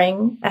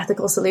delivering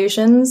ethical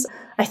solutions.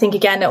 I think,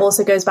 again, it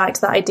also goes back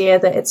to the idea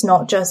that it's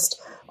not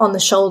just on the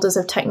shoulders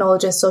of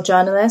technologists or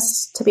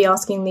journalists to be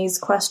asking these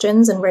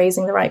questions and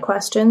raising the right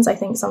questions. I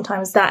think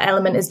sometimes that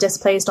element is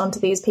displaced onto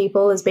these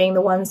people as being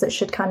the ones that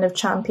should kind of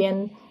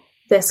champion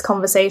this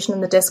conversation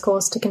and the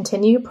discourse to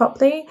continue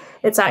properly.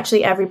 It's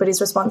actually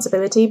everybody's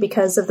responsibility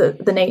because of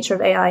the nature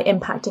of AI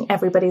impacting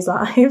everybody's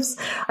lives.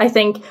 I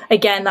think,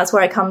 again, that's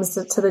where it comes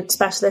to the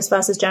specialist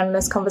versus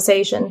generalist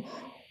conversation.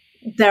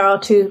 There are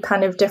two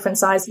kind of different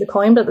sides of the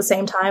coin, but at the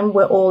same time,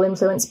 we're all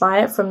influenced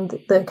by it, from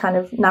the kind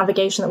of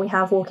navigation that we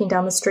have walking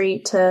down the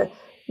street to,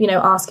 you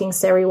know, asking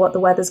Siri what the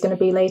weather's going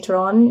to be later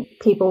on.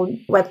 People,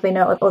 whether they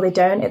know it or they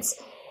don't,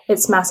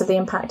 it's massively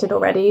impacted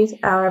already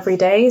our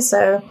everyday.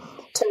 So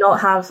to not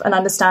have an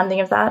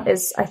understanding of that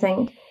is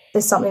something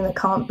that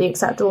can't be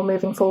acceptable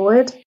moving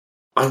forward.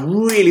 I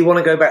really want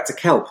to go back to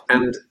kelp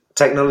and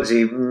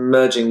technology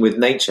merging with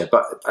nature,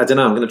 but I don't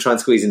know, I'm going to try and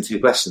squeeze in two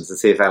questions and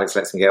see if Alex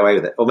lets me get away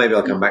with it, or maybe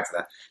I'll come back to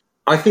that.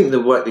 I think the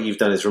work that you've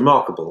done is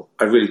remarkable.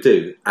 I really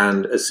do.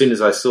 And as soon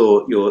as I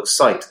saw your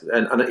site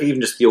and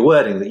even just your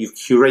wording, that you've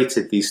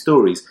curated these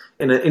stories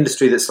in an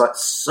industry that's like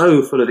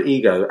so full of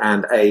ego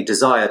and a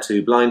desire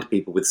to blind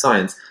people with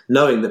science,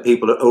 knowing that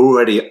people are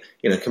already,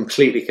 you know,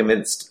 completely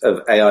convinced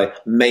of AI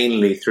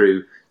mainly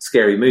through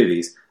scary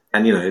movies.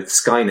 And, you know,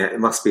 Skynet, it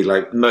must be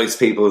like most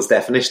people's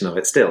definition of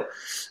it still.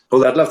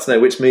 Although I'd love to know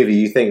which movie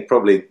you think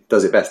probably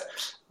does it best.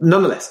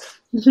 Nonetheless,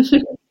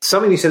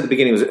 something you said at the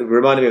beginning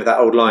reminded me of that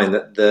old line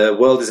that the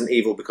world isn't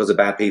evil because of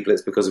bad people,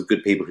 it's because of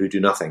good people who do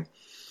nothing.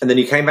 And then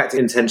you came back to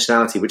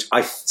intentionality, which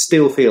I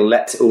still feel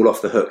lets it all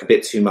off the hook a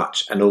bit too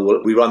much. And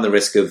we run the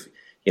risk of,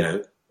 you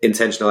know,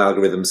 intentional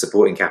algorithms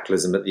supporting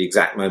capitalism at the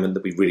exact moment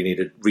that we really need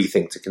to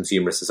rethink to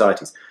consumerist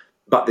societies.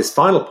 But this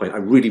final point I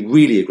really,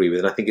 really agree with,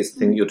 and I think it's the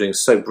thing that you're doing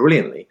so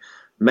brilliantly,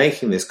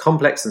 making this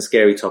complex and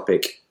scary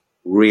topic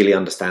really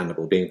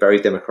understandable, being very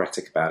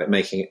democratic about it,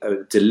 making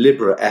a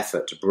deliberate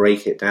effort to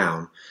break it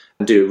down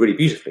and do it really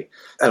beautifully.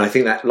 And I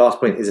think that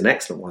last point is an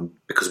excellent one,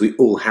 because we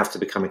all have to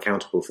become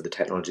accountable for the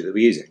technology that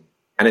we're using.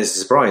 And it's a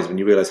surprise when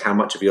you realize how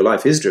much of your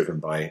life is driven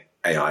by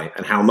AI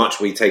and how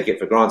much we take it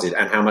for granted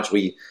and how much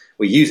we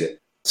use it.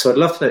 So I'd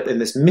love to know, in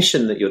this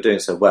mission that you're doing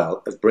so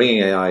well of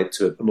bringing AI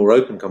to a more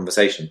open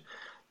conversation,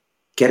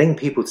 getting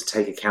people to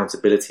take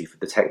accountability for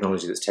the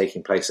technology that's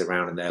taking place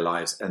around in their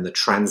lives and the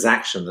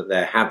transaction that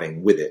they're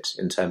having with it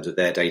in terms of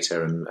their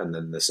data and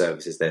then the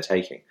services they're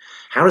taking.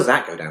 How does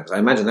that go down? Because I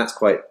imagine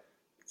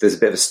there's a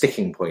bit of a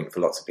sticking point for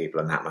lots of people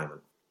in that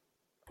moment.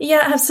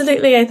 Yeah,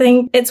 absolutely. I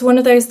think it's one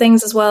of those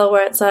things as well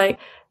where it's like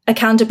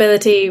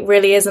accountability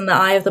really is in the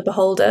eye of the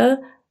beholder.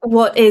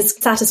 What is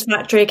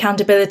satisfactory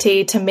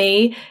accountability to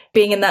me,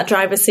 being in that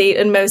driver's seat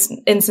in most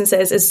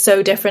instances, is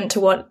so different to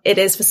what it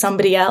is for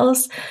somebody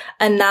else.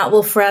 And that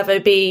will forever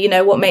be, you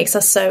know, what makes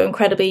us so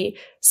incredibly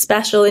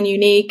special and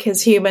unique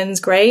as humans,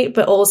 great,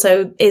 but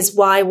also is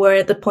why we're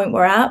at the point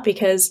we're at,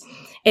 because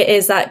it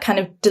is that kind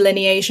of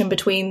delineation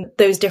between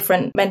those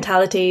different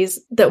mentalities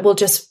that will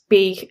just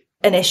be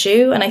an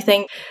issue. And I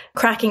think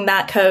cracking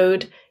that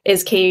code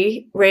is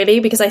key, really,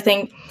 because I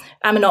think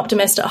I'm an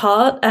optimist at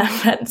heart,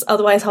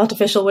 otherwise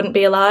Artificial wouldn't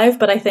be alive.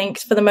 But I think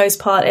for the most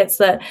part, it's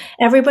that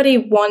everybody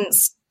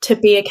wants to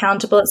be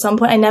accountable at some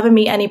point. I never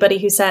meet anybody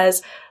who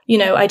says, you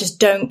know, I just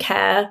don't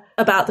care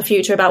about the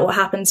future, about what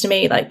happens to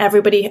me. Like,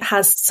 everybody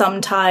has some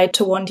tie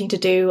to wanting to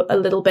do a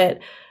little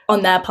bit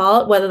on their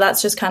part, whether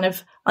that's just kind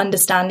of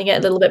understanding it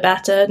a little bit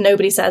better.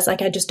 Nobody says,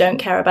 like, I just don't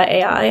care about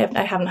AI.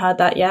 I haven't heard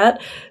that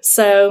yet.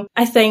 So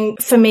I think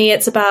for me,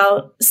 it's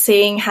about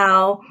seeing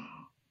how,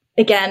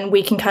 again,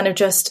 we can kind of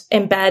just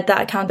embed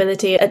that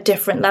accountability at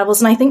different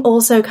levels. And I think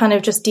also kind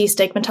of just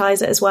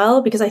destigmatize it as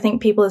well, because I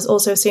think people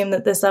also assume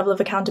that this level of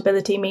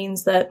accountability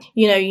means that,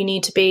 you know, you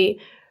need to be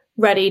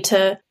ready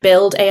to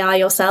build AI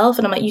yourself.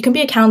 And I'm like, you can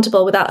be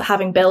accountable without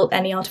having built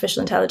any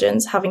artificial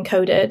intelligence, having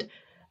coded.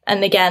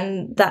 And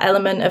again, that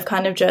element of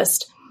kind of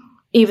just,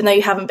 even though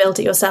you haven't built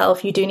it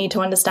yourself, you do need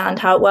to understand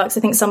how it works. I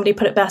think somebody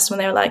put it best when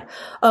they were like,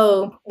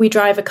 oh, we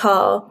drive a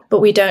car,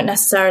 but we don't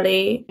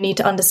necessarily need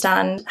to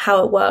understand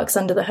how it works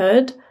under the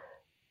hood.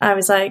 I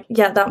was like,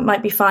 yeah, that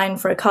might be fine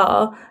for a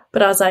car.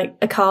 But I was like,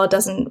 a car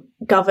doesn't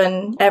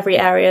govern every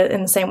area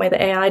in the same way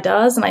that AI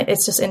does. And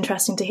it's just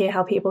interesting to hear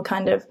how people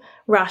kind of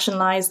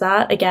rationalize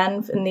that,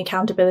 again, in the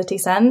accountability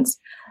sense.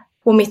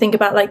 When we think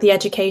about like the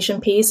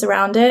education piece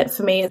around it,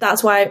 for me,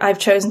 that's why I've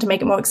chosen to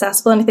make it more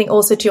accessible. And I think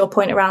also to your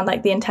point around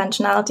like the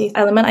intentionality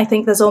element, I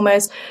think there's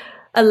almost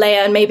a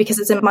layer, and maybe because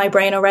it's in my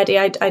brain already,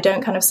 I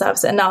don't kind of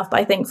service it enough. But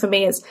I think for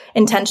me, it's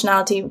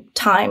intentionality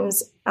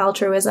times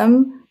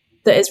altruism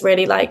that is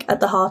really like at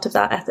the heart of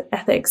that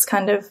ethics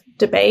kind of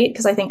debate.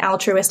 Because I think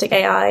altruistic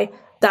AI,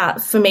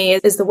 that for me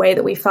is the way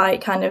that we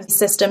fight kind of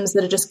systems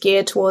that are just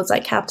geared towards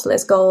like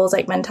capitalist goals,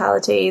 like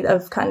mentality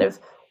of kind of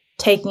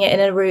taking it in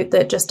a route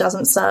that just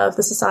doesn't serve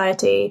the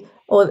society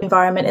or the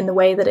environment in the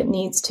way that it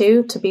needs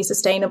to be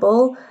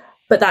sustainable.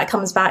 But that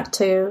comes back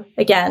to,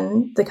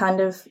 again, the kind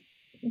of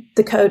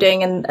the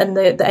coding and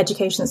the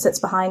education that sits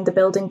behind the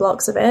building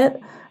blocks of it.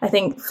 I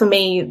think for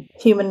me,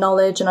 human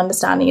knowledge and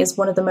understanding is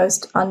one of the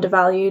most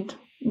undervalued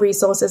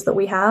resources that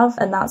we have.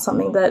 And that's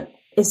something that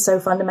is so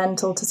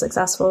fundamental to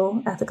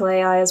successful ethical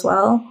AI as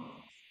well.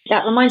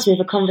 That reminds me of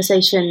a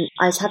conversation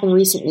I was having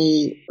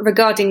recently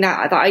regarding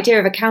that idea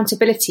of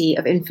accountability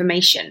of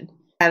information.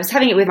 I was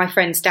having it with my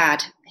friend's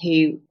dad,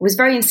 who was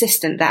very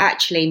insistent that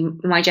actually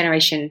my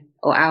generation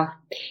or our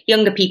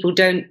younger people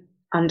don't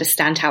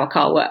understand how a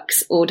car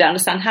works or don't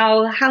understand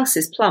how a house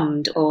is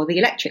plumbed or the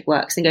electric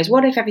works, and goes,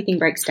 what if everything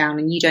breaks down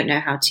and you don't know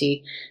how to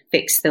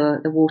fix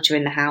the water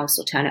in the house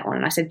or turn it on?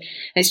 And I said, and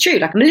it's true,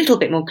 like I'm a little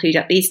bit more clued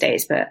up these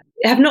days, but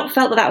I have not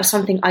felt that that was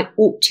something I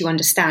ought to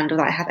understand or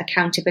that I have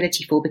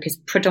accountability for, because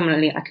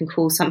predominantly I can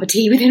call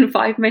somebody within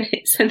 5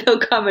 minutes and they'll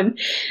come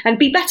and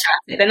be better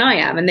at it than I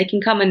am, and they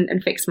can come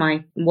and fix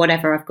my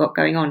whatever I've got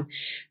going on.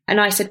 And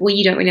I said, well,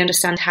 you don't really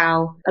understand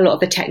how a lot of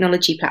the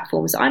technology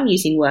platforms I'm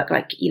using work.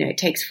 Like, you know, it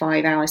takes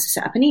 5 hours to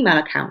set up an email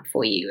account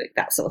for you,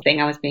 that sort of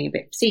thing. I was being a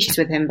bit facetious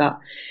with him, but,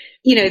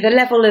 you know, the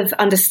level of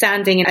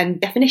understanding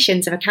and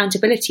definitions of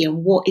accountability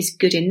and what is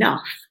good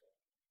enough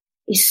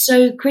is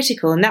so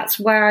critical. And that's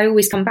where I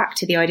always come back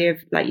to the idea of,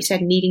 like you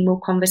said, needing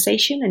more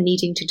conversation and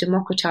needing to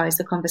democratize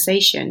the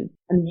conversation.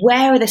 And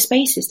where are the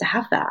spaces to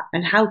have that?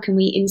 And how can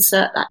we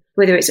insert that,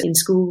 whether it's in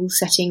school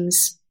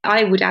settings?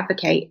 I would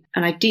advocate,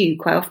 and I do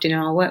quite often in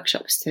our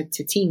workshops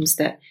to teams,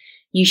 that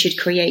you should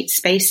create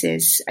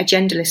spaces,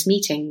 agendaless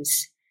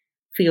meetings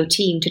for your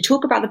team to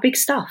talk about the big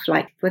stuff,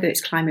 like whether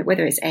it's climate,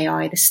 whether it's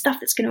AI, the stuff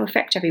that's going to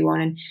affect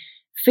everyone, and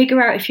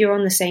figure out if you're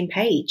on the same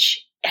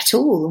page at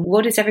all.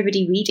 What is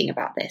everybody reading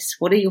about this?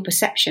 What are your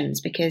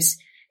perceptions? Because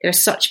there are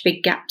such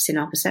big gaps in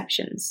our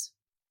perceptions.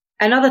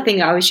 Another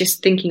thing I was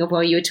just thinking of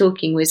while you were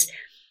talking was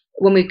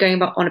when we were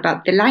going on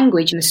about the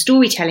language and the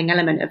storytelling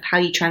element of how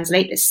you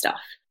translate this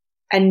stuff.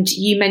 And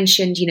you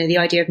mentioned, you know, the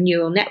idea of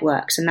neural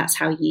networks, and that's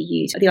how you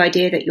use the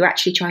idea that you're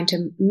actually trying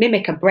to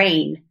mimic a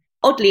brain.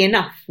 Oddly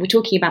enough, we're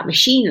talking about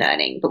machine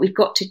learning, but we've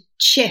got to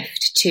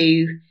shift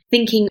to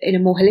thinking in a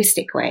more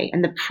holistic way.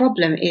 And the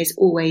problem is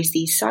always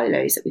these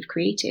silos that we've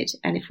created.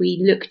 And if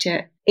we looked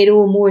at it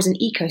all more as an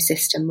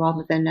ecosystem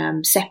rather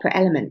than separate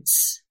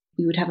elements,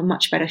 we would have a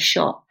much better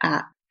shot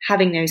at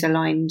having those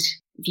aligned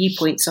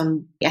viewpoints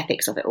on the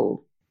ethics of it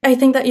all. I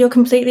think that you're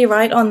completely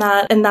right on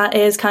that. And that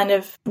is kind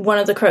of one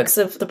of the crux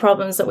of the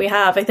problems that we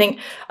have. I think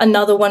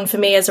another one for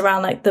me is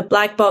around like the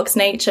black box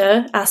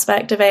nature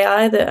aspect of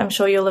AI that I'm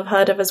sure you'll have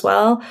heard of as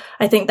well.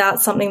 I think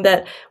that's something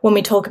that when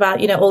we talk about,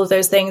 you know, all of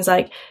those things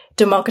like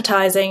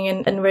democratizing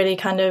and really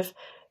kind of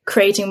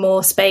creating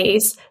more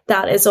space,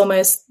 that is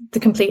almost the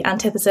complete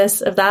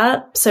antithesis of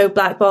that. So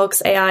black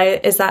box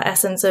AI is that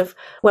essence of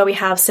where we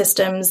have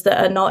systems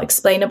that are not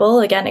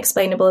explainable. Again,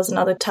 explainable is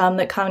another term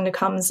that kind of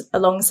comes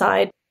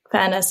alongside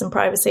fairness and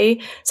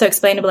privacy. So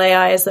explainable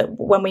AI is that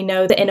when we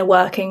know the inner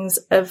workings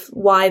of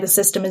why the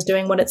system is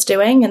doing what it's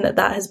doing, and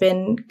that has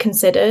been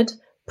considered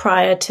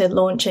prior to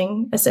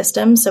launching a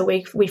system. So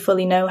we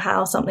fully know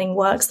how something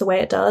works the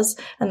way it does,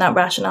 and that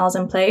rationale is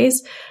in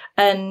place.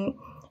 And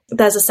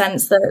there's a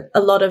sense that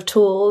a lot of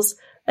tools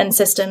and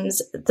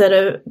systems that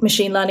are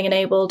machine learning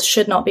enabled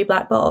should not be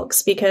black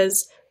box,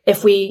 because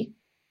if we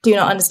do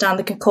not understand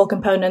the core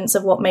components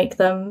of what make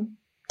them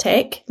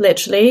tick,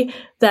 literally,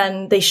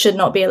 then they should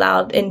not be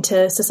allowed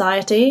into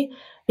society,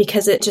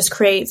 because it just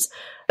creates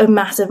a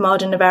massive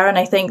margin of error. And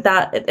I think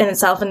that in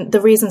itself, and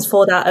the reasons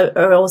for that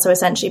are also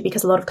essentially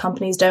because a lot of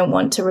companies don't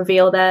want to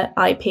reveal their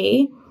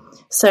IP.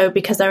 So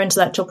because their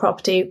intellectual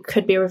property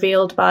could be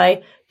revealed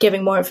by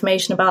giving more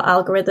information about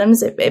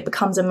algorithms, it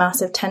becomes a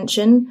massive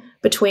tension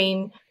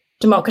between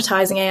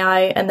democratizing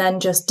AI and then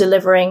just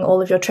delivering all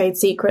of your trade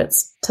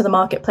secrets to the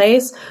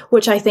marketplace,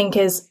 which I think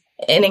is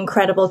an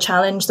incredible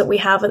challenge that we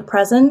have at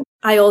present.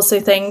 I also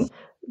think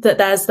that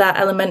there's that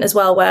element as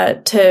well where,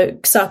 to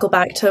circle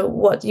back to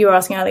what you were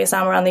asking earlier,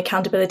 Sam, around the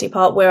accountability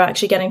part, we're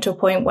actually getting to a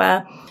point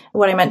where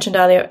what I mentioned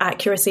earlier,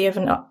 accuracy of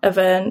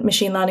a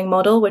machine learning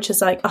model, which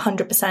is like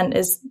 100%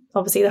 is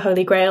obviously the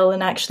holy grail,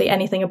 and actually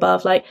anything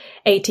above like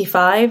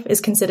 85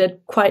 is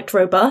considered quite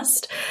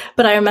robust.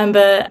 But I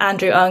remember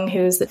Andrew Ng,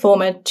 who's the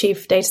former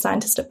chief data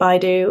scientist at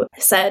Baidu,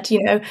 said,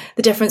 you know,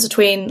 the difference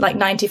between like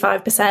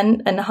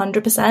 95% and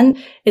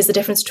 100% is the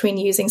difference between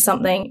using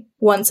something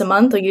once a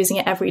month or using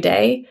it every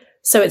day.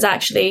 So it's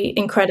actually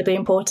incredibly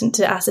important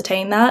to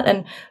ascertain that.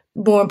 And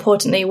more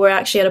importantly, we're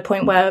actually at a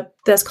point where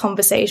there's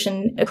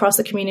conversation across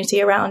the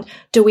community around,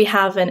 do we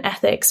have an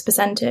ethics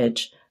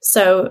percentage?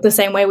 So the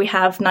same way we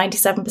have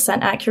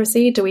 97%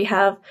 accuracy, do we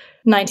have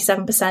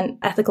 97%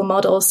 ethical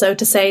models? So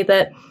to say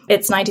that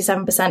it's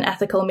 97%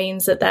 ethical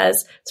means that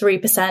there's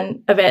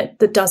 3% of it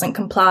that doesn't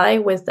comply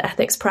with the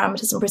ethics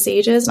parameters and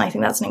procedures. And I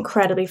think that's an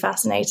incredibly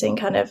fascinating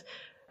kind of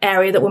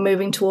area that we're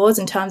moving towards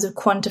in terms of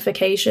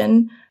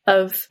quantification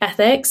of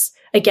ethics.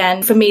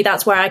 Again, for me,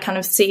 that's where I kind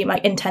of see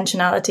like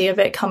intentionality of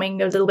it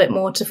coming a little bit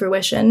more to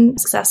fruition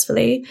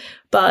successfully,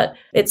 but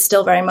it's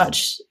still very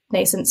much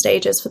nascent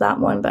stages for that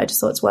one. But I just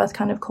thought it's worth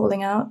kind of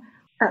calling out.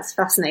 That's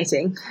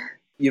fascinating.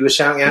 You were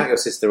shouting out your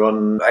sister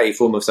on a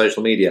form of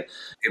social media.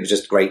 It was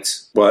just great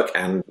work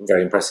and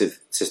very impressive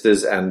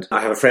sisters. And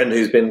I have a friend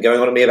who's been going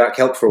on at me about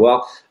kelp for a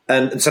while,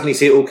 and suddenly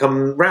see it all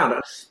come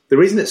round. The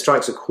reason it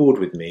strikes a chord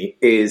with me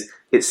is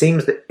it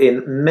seems that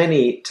in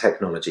many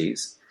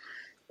technologies,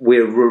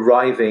 we're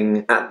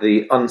arriving at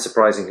the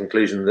unsurprising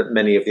conclusion that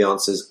many of the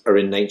answers are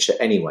in nature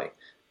anyway.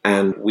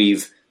 And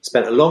we've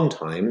spent a long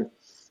time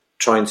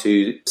trying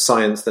to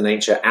science the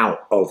nature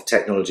out of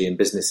technology and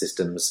business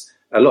systems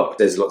a lot.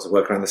 There's lots of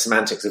work around the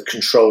semantics of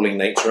controlling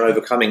nature,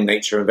 overcoming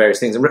nature and various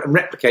things, and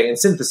replicating and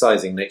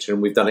synthesizing nature.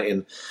 And we've done it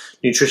in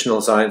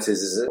nutritional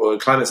sciences or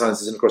climate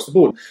sciences and across the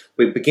board.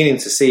 We're beginning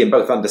to see and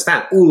both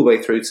understand all the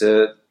way through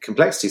to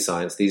complexity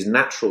science, these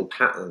natural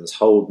patterns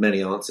hold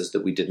many answers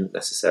that we didn't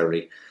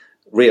necessarily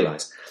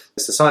realize.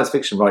 It's the science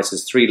fiction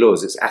writer's three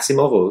laws. It's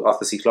Asimov or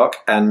Arthur C. Clarke,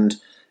 and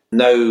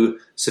no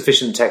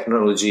sufficient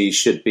technology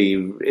should be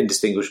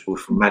indistinguishable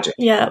from magic.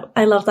 Yeah,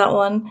 I love that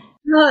one.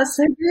 Oh, that's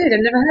so good. I've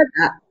never heard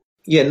that.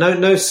 Yeah,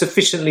 no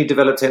sufficiently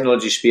developed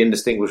technology should be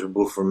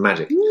indistinguishable from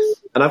magic.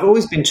 And I've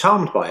always been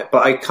charmed by it,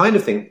 but I kind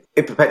of think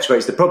it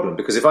perpetuates the problem,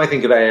 because if I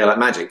think of AI like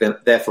magic, then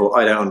therefore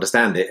I don't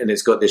understand it, and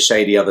it's got this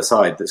shady other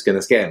side that's going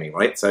to scare me,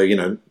 right? So,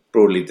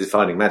 broadly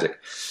defining magic.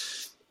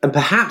 And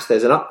perhaps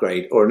there's an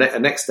upgrade or a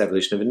next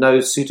evolution of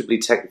no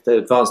suitably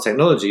advanced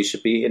technology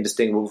should be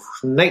indistinguishable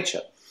from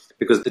nature.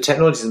 Because the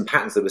technologies and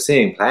patterns that we're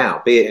seeing play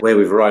out, be it where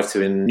we've arrived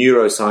to in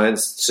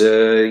neuroscience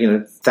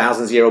to,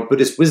 thousands-year-old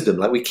Buddhist wisdom,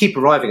 like we keep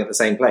arriving at the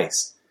same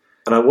place.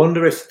 And I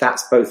wonder if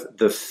that's both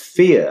the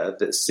fear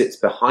that sits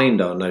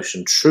behind our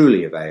notion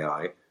truly of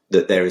AI,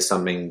 that there is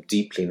something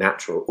deeply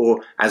natural,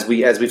 or as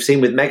we've seen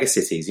with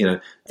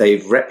megacities,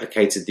 they've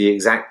replicated the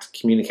exact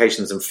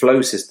communications and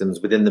flow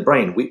systems within the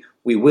brain.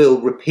 We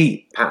will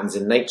repeat patterns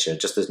in nature,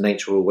 just as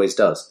nature always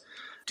does.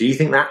 Do you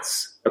think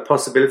that's a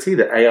possibility,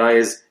 that AI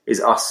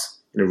is us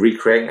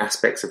recreating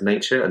aspects of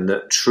nature, and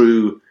that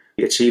true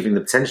achieving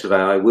the potential of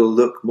AI will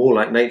look more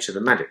like nature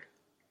than magic?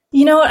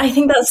 You know what? I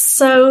think that's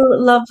so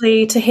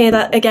lovely to hear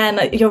that.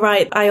 Again, you're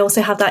right. I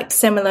also have that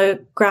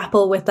similar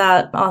grapple with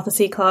that Arthur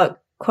C. Clarke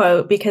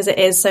quote, because it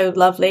is so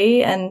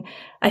lovely and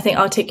I think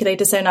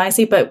articulated so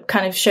nicely, but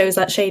kind of shows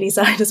that shady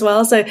side as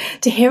well. So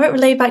to hear it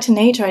relayed back to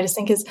nature, I just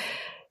think is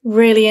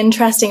really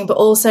interesting, but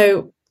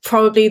also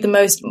probably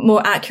the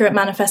more accurate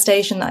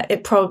manifestation that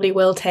it probably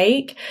will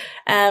take.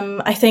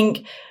 I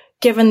think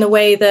given the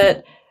way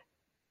that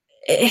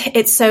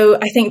it's so,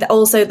 I think that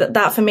also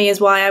that for me is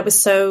why I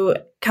was so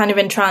kind of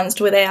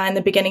entranced with AI in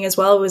the beginning as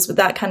well, was with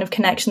that kind of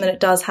connection that it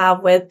does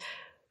have with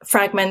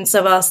fragments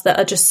of us that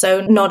are just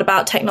so not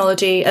about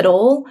technology at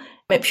all.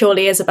 It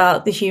purely is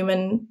about the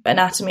human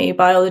anatomy,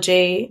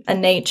 biology,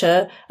 and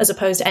nature, as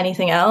opposed to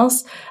anything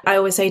else. I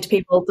always say to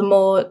people, the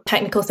more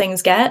technical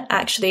things get,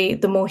 actually,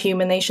 the more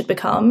human they should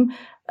become,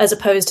 as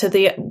opposed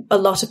to a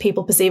lot of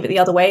people perceive it the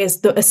other way.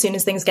 As soon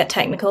as things get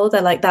technical,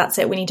 they're like, that's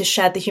it. We need to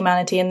shed the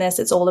humanity in this.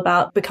 It's all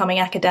about becoming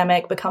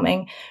academic,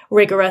 becoming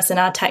rigorous in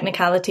our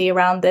technicality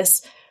around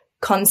this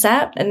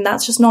concept. And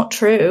that's just not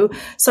true.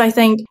 So I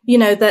think,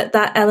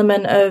 that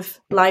element of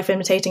life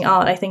imitating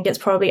art, I think it's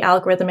probably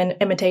algorithm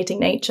imitating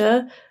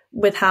nature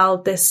with how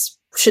this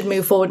should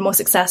move forward more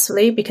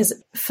successfully, because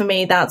for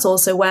me, that's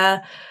also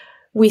where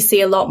we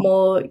see a lot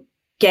more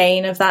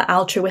gain of that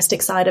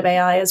altruistic side of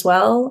AI as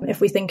well.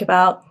 If we think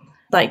about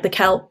like the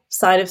kelp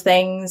side of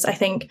things, I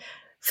think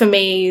for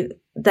me,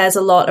 there's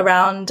a lot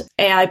around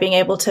AI being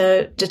able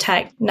to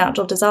detect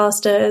natural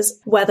disasters,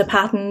 weather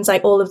patterns,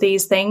 like all of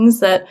these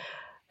things that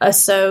are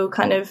so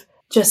kind of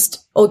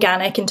just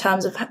organic in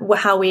terms of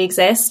how we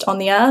exist on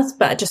the earth,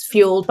 but just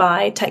fueled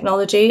by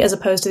technology as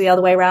opposed to the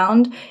other way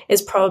around,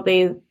 is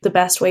probably the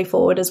best way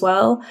forward as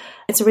well.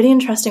 It's a really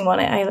interesting one.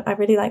 I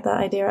really like that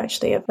idea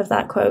actually of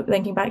that quote,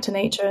 linking back to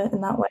nature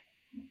in that way.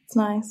 It's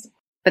nice.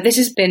 But this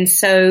has been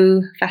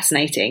so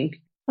fascinating.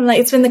 And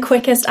it's been the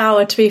quickest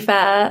hour, to be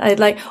fair.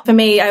 For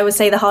me, I would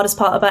say the hardest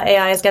part about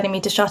AI is getting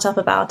me to shut up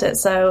about it.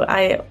 So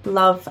I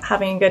love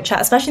having a good chat,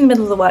 especially in the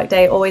middle of the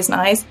workday. Always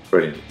nice.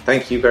 Brilliant.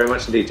 Thank you very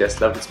much indeed,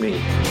 Jess. Lovely to meet you.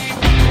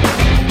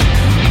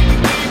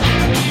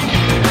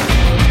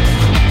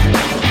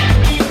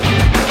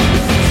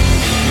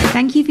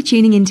 Thank you for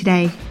tuning in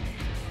today.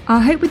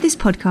 Our hope with this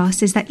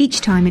podcast is that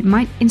each time it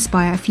might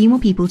inspire a few more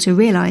people to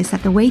realise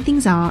that the way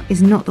things are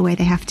is not the way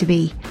they have to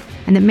be,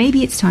 and that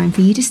maybe it's time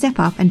for you to step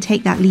up and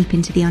take that leap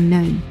into the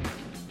unknown.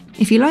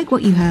 If you like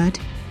what you heard,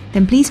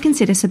 then please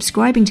consider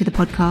subscribing to the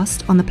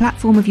podcast on the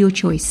platform of your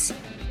choice.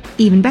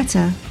 Even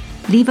better,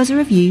 leave us a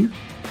review,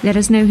 let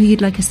us know who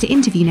you'd like us to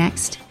interview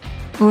next,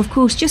 or of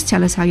course just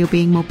tell us how you're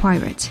being more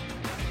pirate.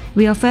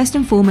 We are first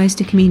and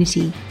foremost a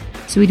community,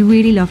 so we'd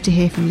really love to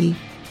hear from you.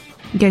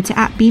 Go to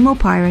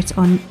 @BeMorePirate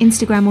on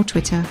Instagram or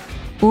Twitter,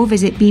 or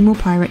visit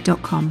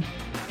BeMorePirate.com.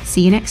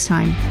 See you next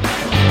time.